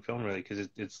making film really, because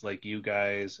it's like you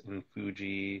guys and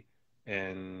Fuji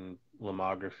and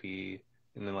Lomography,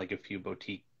 and then like a few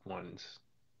boutique ones.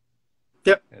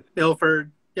 yep,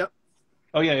 Ilford, yep.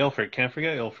 Oh yeah, Ilford. Can't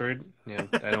forget Ilford. Yeah,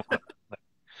 I don't want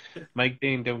Mike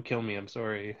Dane, don't kill me. I'm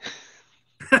sorry.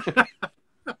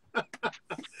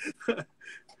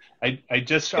 I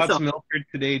just shot some Ilford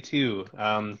today too,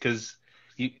 because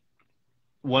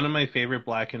one of my favorite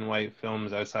black and white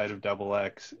films outside of Double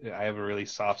X, I have a really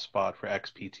soft spot for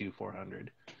XP2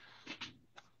 400.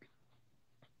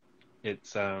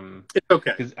 It's okay.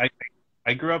 because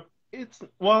I grew up.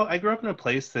 I grew up in a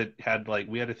place that had like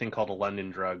we had a thing called a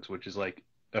London Drugs, which is like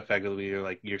effectively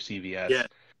like your CVS, Yeah,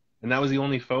 and that was the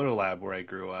only photo lab where I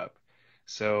grew up.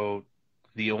 So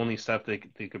the only stuff they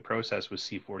could process was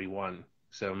C41.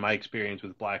 So my experience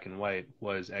with black and white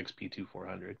was XP2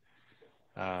 400.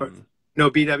 no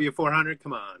BW 400.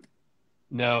 Come on.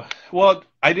 No, well,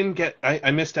 I didn't get.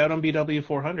 I missed out on BW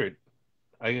 400.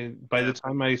 By the Yeah,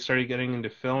 time I started getting into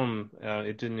film,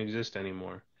 it didn't exist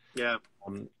anymore. yeah.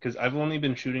 Because I've only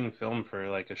been shooting film for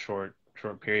like a short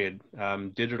period.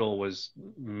 Digital was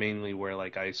mainly where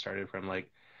like I started from.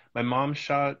 Like my mom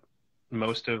shot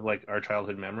most of like our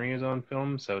childhood memories on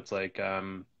film, so it's like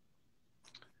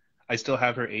I still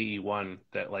have her AE1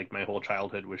 that like my whole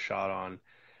childhood was shot on.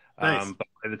 Nice. But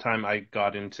by the time I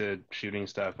got into shooting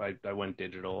stuff, I went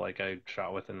digital. Like I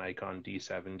shot with a Nikon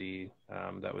D70.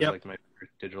 That was Yep. like my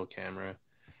first digital camera.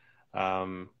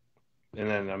 Um, and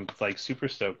then I'm like super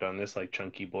stoked on this like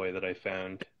chunky boy that I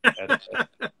found at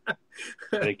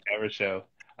a camera show.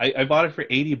 I bought it for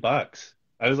 $80.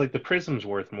 I was like, the Prism's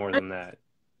worth more than that.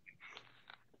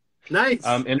 Nice.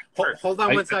 And Hold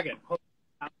on one second.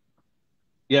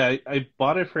 yeah, I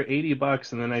bought it for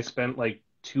 $80, and then I spent like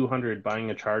 200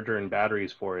 buying a charger and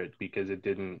batteries for it because it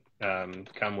didn't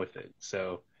come with it.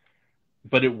 So,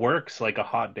 but it works like a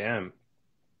hot damn.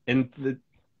 And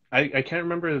I can't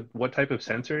remember what type of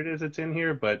sensor it is that's in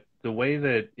here, but the way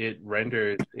that it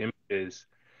renders images,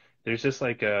 there's just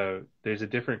like there's a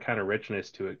different kind of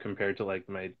richness to it compared to like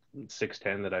my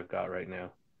 610 that I've got right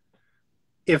now.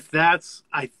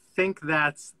 I think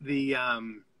that's the,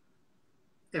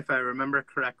 if I remember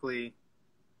correctly,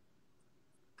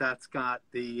 that's got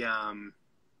the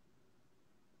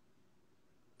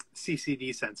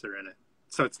CCD sensor in it.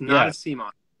 So it's not a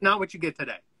CMOS, not what you get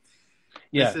today.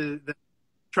 Yeah. This is the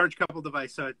charge coupled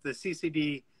device. So the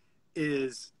CCD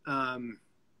is,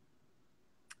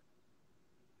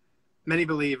 many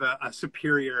believe, a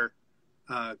superior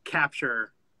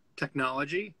capture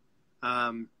technology.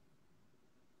 And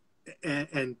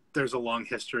there's a long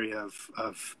history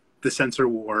of the sensor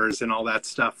wars and all that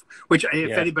stuff, which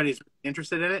if anybody's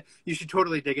interested in it, you should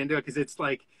totally dig into it, because it's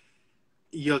like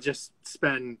you'll just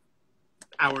spend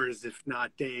hours, if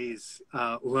not days,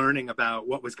 learning about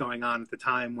what was going on at the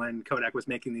time when Kodak was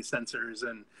making these sensors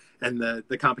and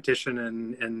the competition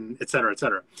and et cetera, et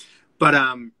cetera. But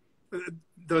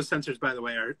those sensors, by the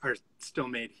way, are still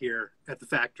made here at the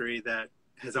factory that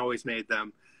has always made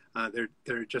them.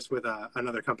 They're just with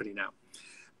another company now.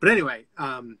 But anyway,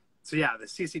 so yeah, the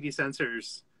CCD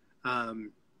sensors, I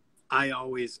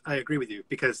agree with you,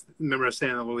 because remember I was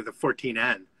saying with the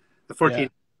 14N, the 14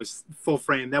 was full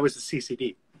frame. That was the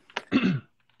CCD.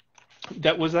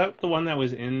 Was that the one that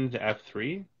was in the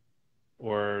F3,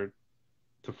 or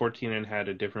the 14N had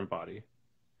a different body?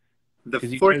 The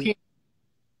 14N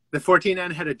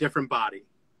had a different body.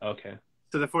 Okay.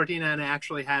 So the 14N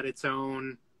actually had its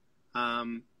own,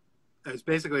 it was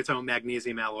basically its own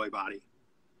magnesium alloy body.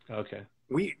 Okay.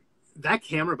 That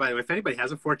camera, by the way, if anybody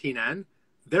has a 14N,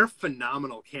 they're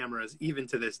phenomenal cameras even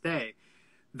to this day.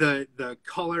 The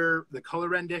color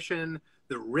rendition,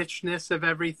 the richness of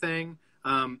everything.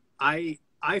 I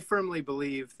firmly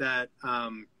believe that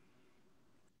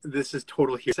this is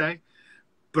total hearsay,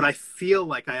 but I feel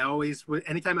like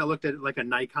anytime I looked at like a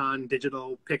Nikon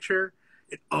digital picture,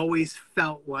 it always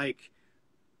felt like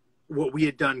what we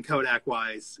had done Kodak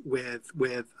wise with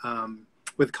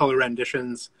color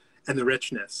renditions and the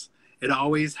richness. It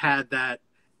always had that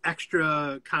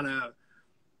extra kind of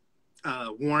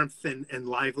warmth and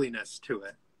liveliness to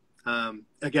it.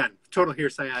 Again, total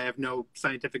hearsay. I have no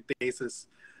scientific basis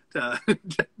to,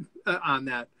 on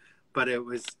that, but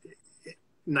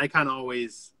Nikon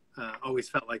always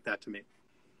felt like that to me.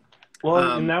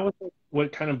 Well, and that was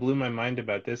what kind of blew my mind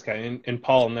about this guy. And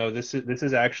Paul, no, this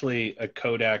is actually a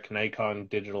Kodak Nikon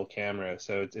digital camera.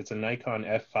 So it's a Nikon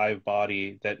F5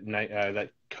 body that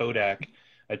Kodak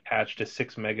attached a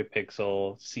 6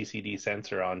 megapixel CCD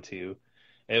sensor onto.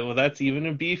 And, well, that's even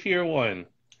a beefier one.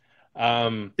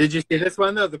 Did you see this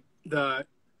one though?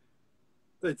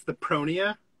 It's the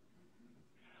Pronia.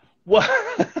 What?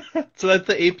 So that's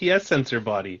the APS sensor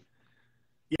body,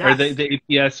 or Yes. the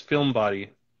APS film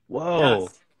body. Whoa.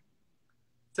 Yes.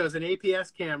 So it's an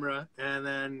APS camera, and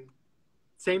then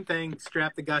same thing.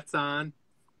 Strap the guts on.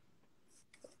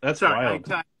 That's Sorry,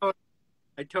 wild.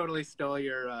 I totally stole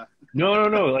your.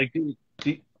 No. Like,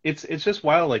 it's just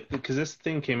wild. Like, because this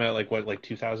thing came out like what, like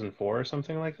 2004 or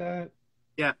something like that.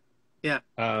 Yeah, yeah.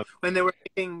 When they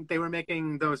were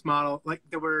making those model, like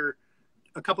there were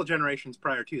a couple generations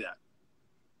prior to that.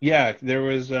 Yeah, there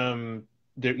was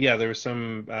there was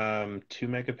some 2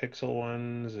 megapixel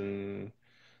ones, and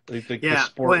like the Yeah,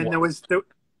 sport when one. there was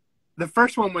the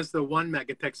first one was the 1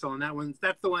 megapixel, and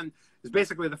that's the one. It was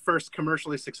basically the first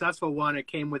commercially successful one. It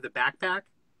came with a backpack.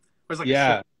 It was like a Yeah,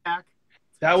 shipping pack.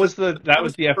 that So was the that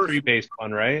was the F3 first. based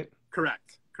one, right?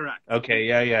 Correct. Correct. Okay,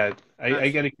 yeah. I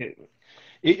That's get it.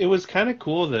 It was kind of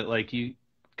cool that like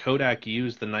Kodak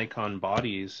used the Nikon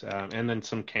bodies, and then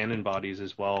some Canon bodies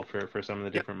as well for some of the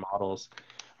Yep. different models.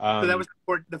 So that was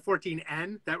Um, the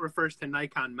 14N. That refers to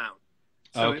Nikon mount.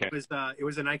 So okay. it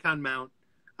was a Nikon mount,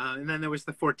 and then there was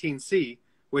the 14C,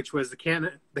 which was the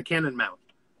Canon mount.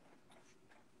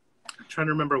 I'm trying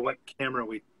to remember what camera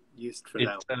we used for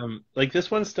It's that one. like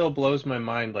this one still blows my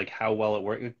mind, like how well it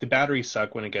works. The batteries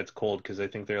suck when it gets cold because I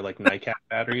think they're like NiCad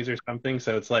batteries or something.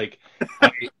 So it's like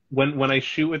I when I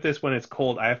shoot with this when it's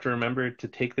cold, I have to remember to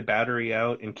take the battery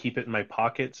out and keep it in my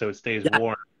pocket so it stays Yeah,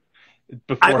 warm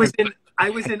before I put. I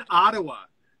was in Ottawa.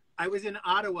 I was in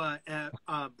Ottawa at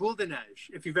Bouldenage,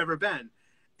 if you've ever been,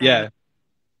 and Yeah,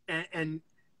 and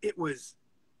it was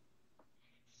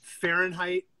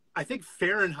Fahrenheit. I think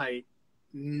Fahrenheit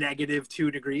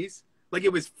 -2 degrees. Like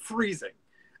it was freezing,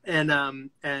 and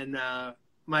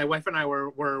my wife and I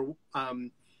were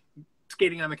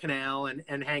skating on the canal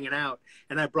and hanging out,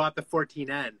 and I brought the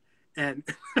 14N, and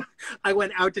I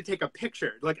went out to take a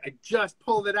picture. Like I just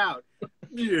pulled it out.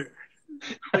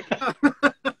 Like,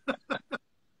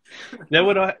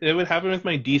 it would happen with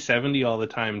my D70 all the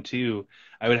time too.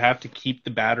 I would have to keep the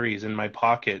batteries in my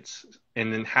pockets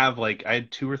and then have like I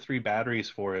had 2 or 3 batteries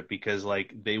for it because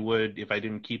like they would if I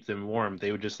didn't keep them warm,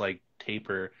 they would just like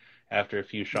taper after a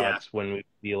few yeah, shots when we'd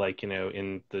be like,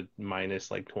 in the minus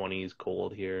like 20s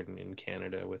cold here in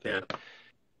Canada with yeah. our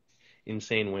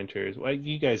insane winters. Well,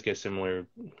 you guys get similar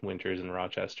winters in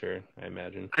Rochester, I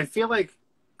imagine. I feel like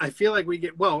we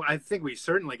get well. I think we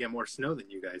certainly get more snow than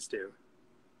you guys do.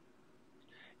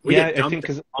 We Yeah, get I think dumped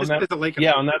because just because the lake.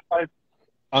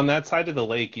 on that side of the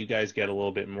lake, you guys get a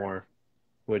little bit more,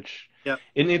 which Yeah,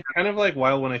 and it's kind of like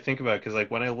wild when I think about it, because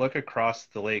like when I look across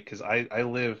the lake, because I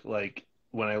live like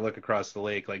when I look across the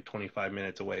lake like 25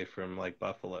 minutes away from like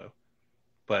Buffalo,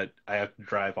 but I have to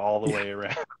drive all the yeah. way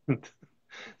around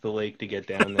the lake to get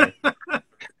down there. I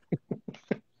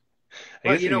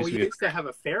Well, guess there used we to be used to have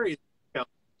a ferry.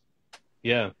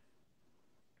 yeah,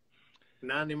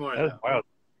 Not anymore that was though. wild.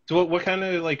 So what kind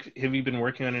of like have you been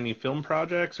working on any film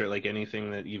projects or like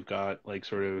anything that you've got like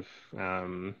sort of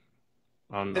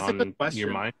It's a good on your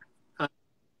question. mind? Uh,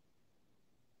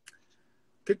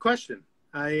 Good question.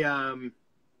 I've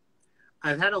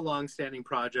had a long-standing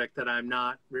project that I'm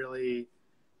not really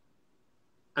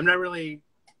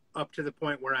up to the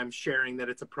point where I'm sharing that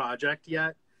it's a project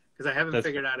yet because I haven't That's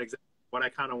figured out exactly what I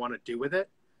kind of want to do with it.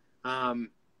 Um,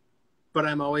 but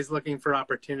I'm always looking for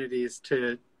opportunities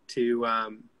to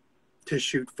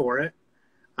shoot for it.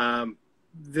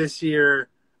 This year,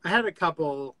 I had a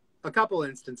couple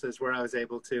instances where I was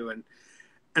able to, and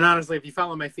honestly, if you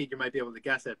follow my feed, you might be able to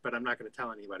guess it, but I'm not going to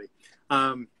tell anybody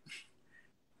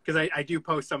because I do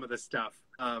post some of this stuff.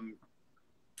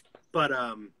 But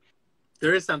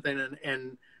there is something,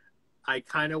 and I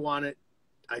kind of want it.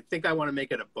 I think I want to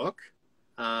make it a book,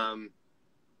 and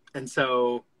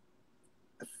so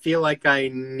I feel like I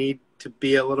need to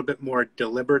be a little bit more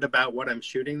deliberate about what I'm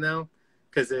shooting, though,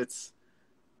 because it's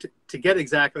to get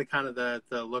exactly kind of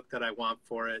the look that I want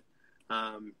for it.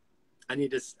 I need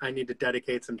to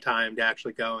dedicate some time to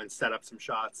actually go and set up some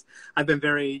shots. I've been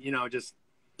very, just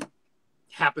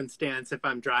happenstance if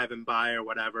I'm driving by or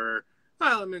whatever.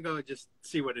 well, I'm gonna go just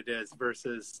see what it is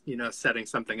versus setting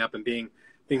something up and being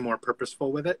more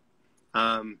purposeful with it.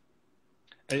 Um,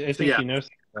 I so think yeah, you know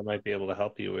someone that might be able to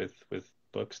help you with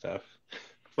book stuff.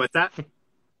 what's that?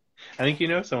 I think you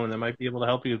know someone that might be able to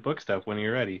help you with book stuff when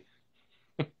you're ready.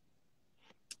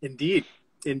 Indeed,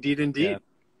 indeed, Yeah. indeed.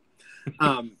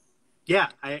 Um, yeah,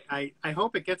 I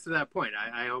hope it gets to that point.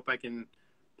 I hope I can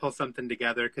pull something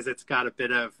together because it's got a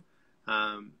bit of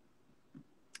um,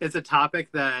 it's a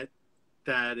topic that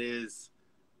is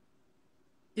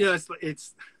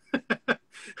it's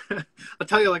I'll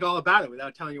tell you like all about it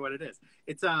without telling you what it is.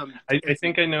 I It's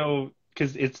think I know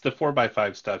because it's the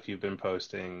 4x5 stuff you've been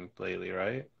posting lately,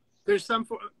 right? there's some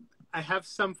I have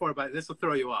some four by this will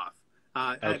throw you off.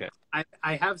 Uh, I, Okay.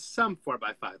 I have some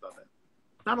 4x5 of it,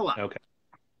 not a lot. Okay.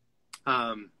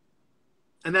 Um,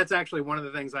 and that's actually one of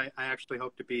the things I actually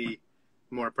hope to be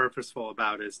more purposeful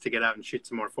about is to get out and shoot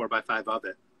some more 4x5 of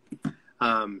it.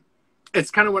 Um,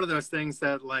 it's kind of one of those things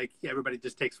that like everybody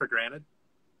just takes for granted,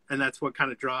 and that's what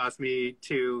kind of draws me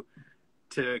to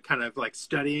kind of like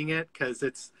studying it because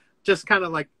it's just kind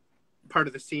of like part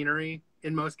of the scenery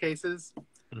in most cases,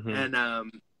 Hmm. and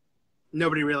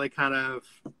nobody really kind of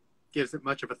gives it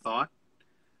much of a thought.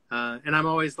 And I'm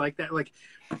always like that, like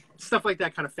stuff like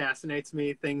that kind of fascinates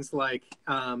me. Things like,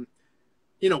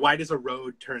 why does a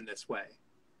road turn this way?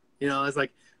 It's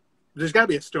like there's got to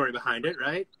be a story behind it,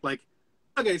 right? Like,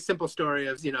 okay, simple story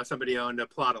of somebody owned a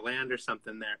plot of land or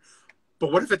something there.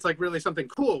 But what if it's like really something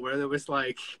cool where there was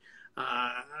like,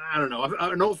 I don't know,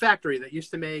 an old factory that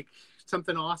used to make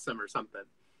something awesome or something.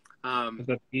 Um, What's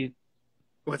up, Pete?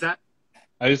 what's that?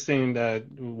 I was saying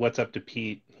that what's up to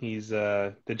Pete? He's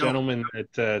the Oh, gentleman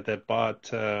that bought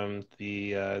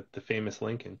the famous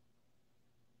Lincoln.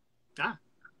 ah,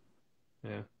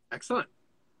 Yeah. excellent.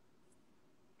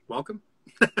 Welcome.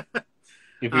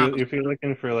 If Um, you're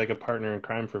looking for like a partner in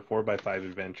crime for 4x5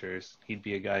 adventures, he'd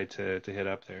be a guy to hit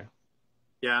up there.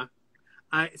 yeah,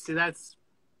 I see. That's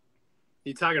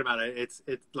you talking about it. It's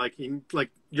like like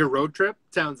your road trip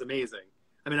sounds amazing.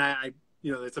 I mean,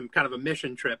 it's some kind of a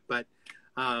mission trip, but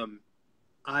um,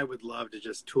 I would love to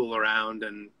just tool around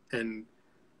and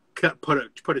put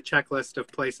a checklist of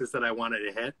places that I wanted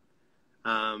to hit,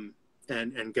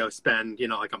 and go spend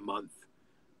like a month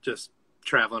just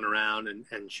traveling around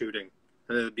and shooting.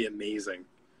 And it would be amazing.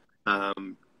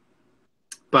 Um,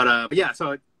 but yeah,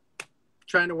 so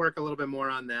trying to work a little bit more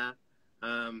on that.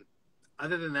 Um,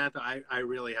 other than that, I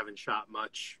really haven't shot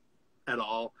much at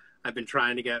all. I've been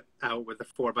trying to get out with the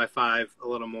 4x5 a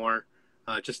little more,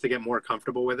 just to get more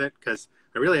comfortable with it because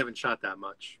I really haven't shot that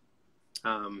much.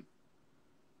 Um,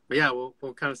 but yeah,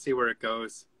 we'll kind of see where it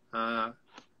goes.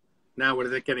 Now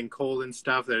with it getting cold and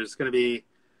stuff, there's going to be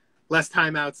less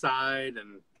time outside,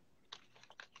 and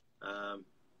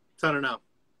so I don't know.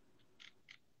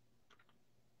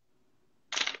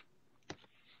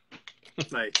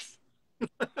 Nice.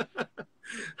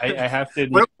 I have to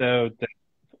What? admit though that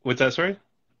what's that, sorry?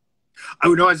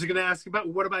 Oh no, I was going to ask about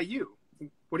what about you?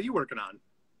 What are you working on?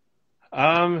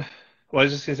 Um, well, I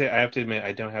was just gonna say I have to admit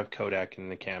I don't have Kodak in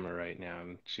the camera right now.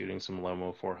 I'm shooting some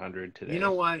Lomo 400 You today.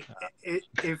 know what?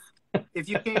 If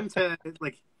you came to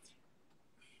like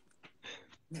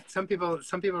some people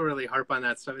really harp on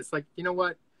that stuff. It's like, you know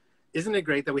what? Isn't it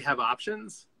great that we have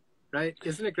options, right?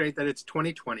 Isn't it great that it's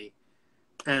 2020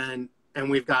 and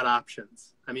we've got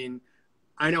options? I mean,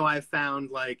 I know I've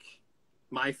found like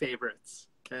my favorites,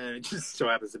 and it just so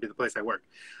happens to be the place I work.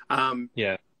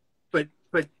 Yeah. But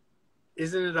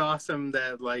isn't it awesome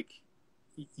that like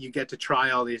you get to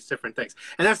try all these different things?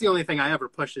 And that's the only thing I ever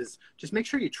push is just make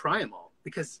sure you try them all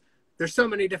because there's so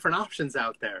many different options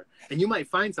out there, and you might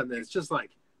find something that's just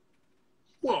like,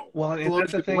 whoa, Well, and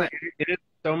that's blows the you thing. away. It is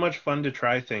so much fun to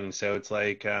try things. So it's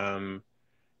like,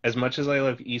 as much as I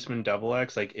love Eastman Double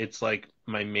X, like it's like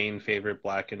my main favorite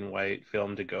black and white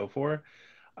film to go for.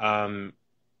 Um,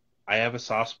 I have a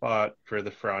soft spot for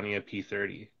the Ferrania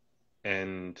P30,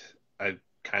 and I've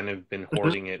kind of been Mhm.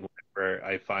 hoarding it whenever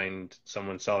I find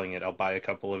someone selling it. I'll buy a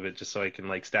couple of it just so I can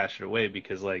like stash it away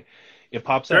because like it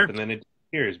pops up Sure. and then it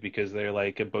disappears because they're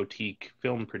like a boutique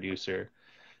film producer.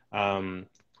 Um,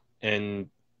 and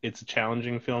it's a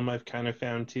challenging film I've kind of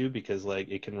found too because like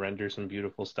it can render some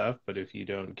beautiful stuff, but if you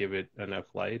don't give it enough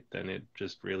light, then it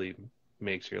just really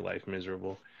makes your life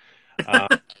miserable. Uh,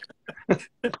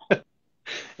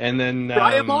 and then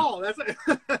Try them all. That's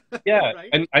yeah,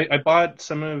 right. and I bought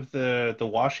some of the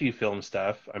washi film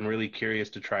stuff. I'm really curious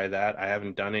to try that. I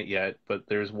haven't done it yet, but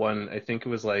there's one, I think it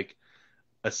was like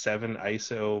a 7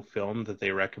 ISO film that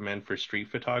they recommend for street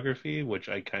photography, which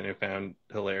I kind of found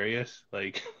hilarious.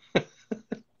 Like,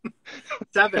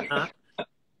 7, huh?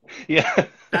 yeah.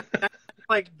 That's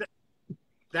like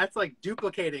that's like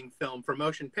duplicating film for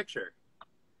motion picture.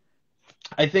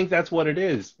 I think that's what it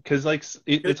is, because like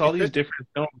it's all It these could, different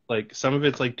films. Like some of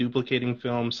it's like duplicating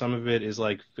film, some of it is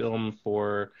like film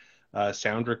for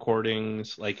sound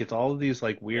recordings. Like it's all of these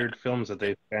like yeah, weird films that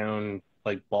they found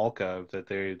like bulk of that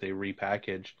they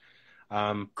repackage.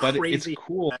 But it's crazy,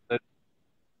 cool that,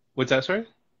 what's that, sorry?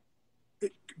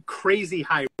 crazy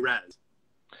high res.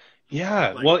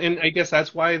 Yeah, Like, well, and I guess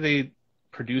that's why they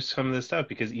produce some of this stuff,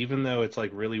 because even though it's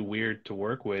like really weird to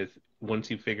work with,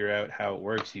 once you figure out how it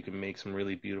works, you can make some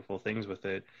really beautiful things with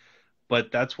it.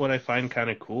 But that's what I find kind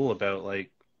of cool about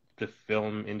like the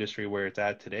film industry where it's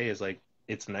at today is like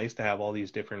it's nice to have all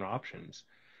these different options.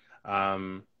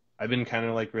 Um, I've been kind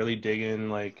of like really digging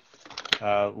like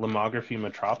Lomography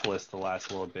Metropolis the last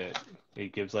little bit.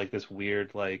 It gives like this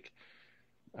weird like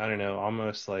I don't know,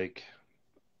 almost like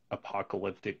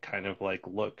apocalyptic kind of like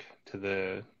look to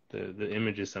the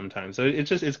images sometimes. So it's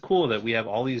just it's cool that we have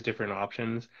all these different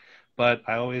options, but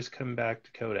I always come back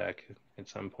to Kodak at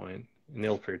some point, and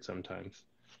Ilford sometimes.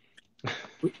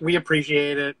 we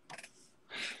appreciate it.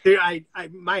 Dude,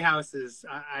 my house is,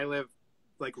 I live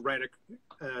like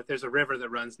there's a river that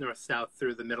runs north south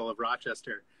through the middle of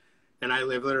Rochester, and I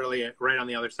live literally right on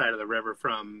the other side of the river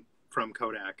from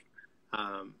Kodak.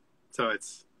 So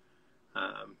it's,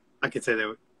 I could say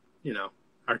that, you know,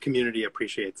 our community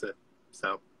appreciates it.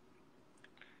 So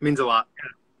it means a lot.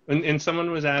 And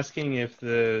someone was asking if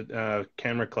the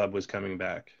camera club was coming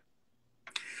back.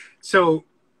 So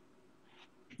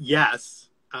yes,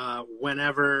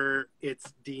 whenever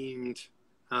it's deemed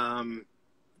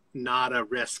not a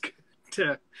risk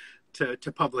to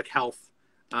to public health.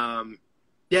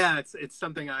 Yeah, it's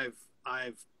something I've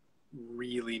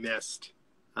really missed.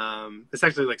 It's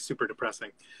actually like super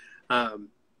depressing.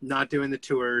 Not doing the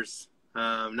tours,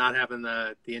 not having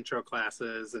the intro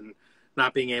classes, and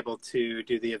not being able to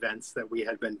do the events that we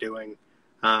had been doing.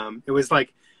 It was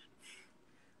like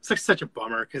such a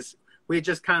bummer because we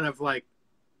just kind of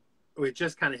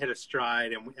hit a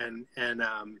stride, and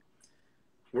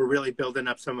we're really building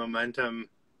up some momentum,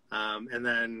 and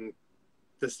then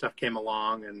this stuff came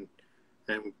along and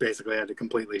basically had to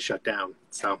completely shut down.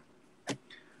 So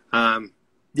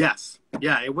yes,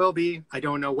 yeah, it will be. I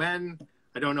don't know when.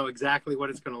 I don't know exactly what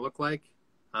it's going to look like.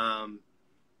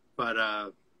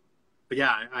 But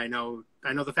yeah, I know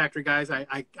the factory guys.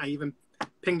 I even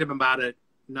pinged them about it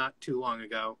not too long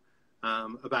ago,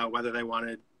 about whether they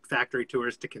wanted factory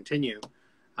tours to continue.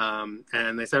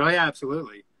 And they said, oh yeah,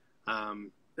 absolutely.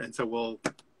 And so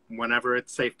whenever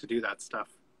it's safe to do that stuff.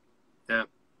 Yeah.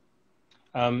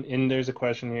 And there's a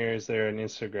question here, is there an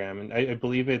Instagram? And I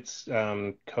believe it's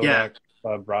Yeah. Kodak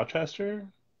Club Rochester.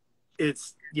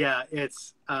 It's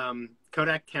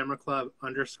Kodak Camera Club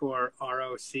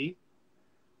 _ROC.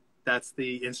 That's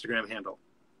the Instagram handle.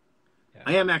 Yeah.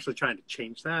 I am actually trying to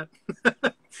change that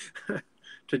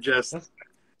to just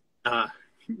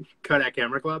Kodak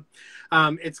Camera Club.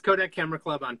 It's Kodak Camera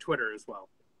Club on Twitter as well.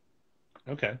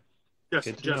 Okay.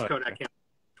 Just Kodak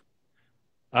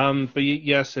Camera. But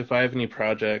yes, if I have any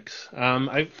projects,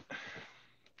 I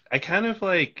kind of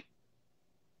like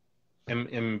am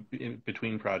in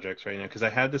between projects right now, because I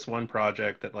had this one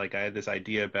project that like I had this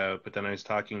idea about, but then I was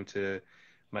talking to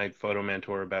my photo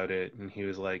mentor about it, and he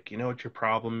was like, you know what your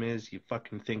problem is? You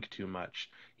fucking think too much.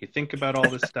 You think about all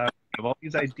this stuff, you have all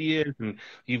these ideas, and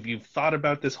you've thought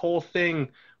about this whole thing,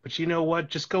 but you know what?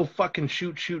 Just go fucking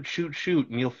shoot,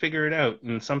 and you'll figure it out,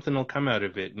 and something will come out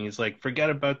of it. And he's like, forget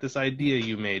about this idea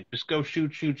you made. Just go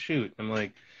shoot. I'm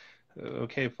like,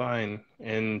 okay, fine.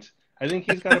 And I think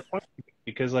he's got a point,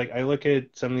 because like I look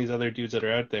at some of these other dudes that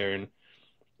are out there, and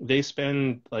they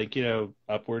spend like, you know,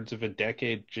 upwards of a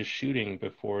decade just shooting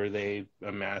before they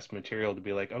amass material to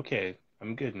be like, okay,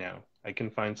 I'm good now. I can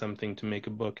find something to make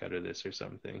a book out of this or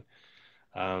something.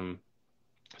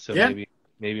 So yeah.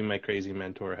 Maybe my crazy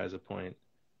mentor has a point.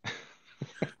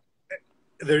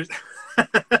 There's,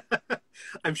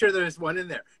 I'm sure there's one in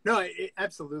there. No,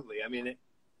 absolutely. I mean,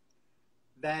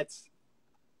 I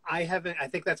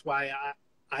think that's why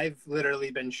I've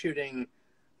literally been shooting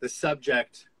the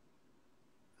subject,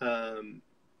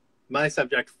 my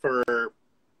subject, for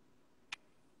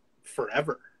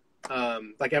forever.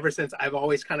 Like ever since, I've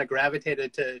always kind of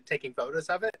gravitated to taking photos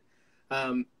of it.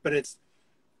 But it's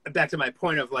back to my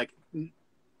point of like,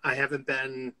 I haven't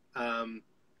been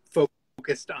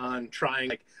focused on trying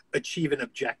like achieve an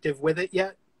objective with it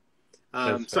yet.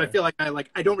 So I feel like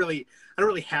I don't really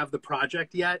have the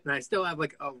project yet, and I still have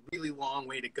like a really long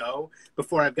way to go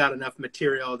before I've got enough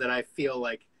material that I feel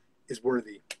like is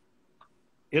worthy.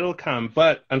 It'll come,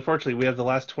 but unfortunately, we have the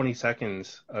last 20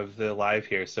 seconds of the live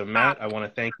here. So, Ah, Matt, I want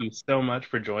to thank you so much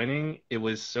for joining. It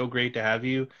was so great to have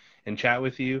you and chat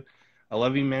with you. I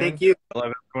love you, thank man. you. I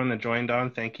love everyone that joined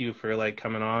on. Thank you for like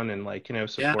coming on and like, Yeah,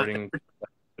 supporting the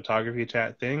photography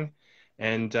chat thing.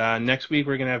 And next week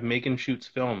we're gonna have Megan Shoots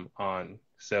Film on.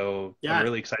 So I'm yeah.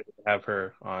 really excited to have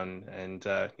her on. And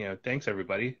thanks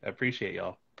everybody. I appreciate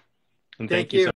y'all. And thank Thank you so you.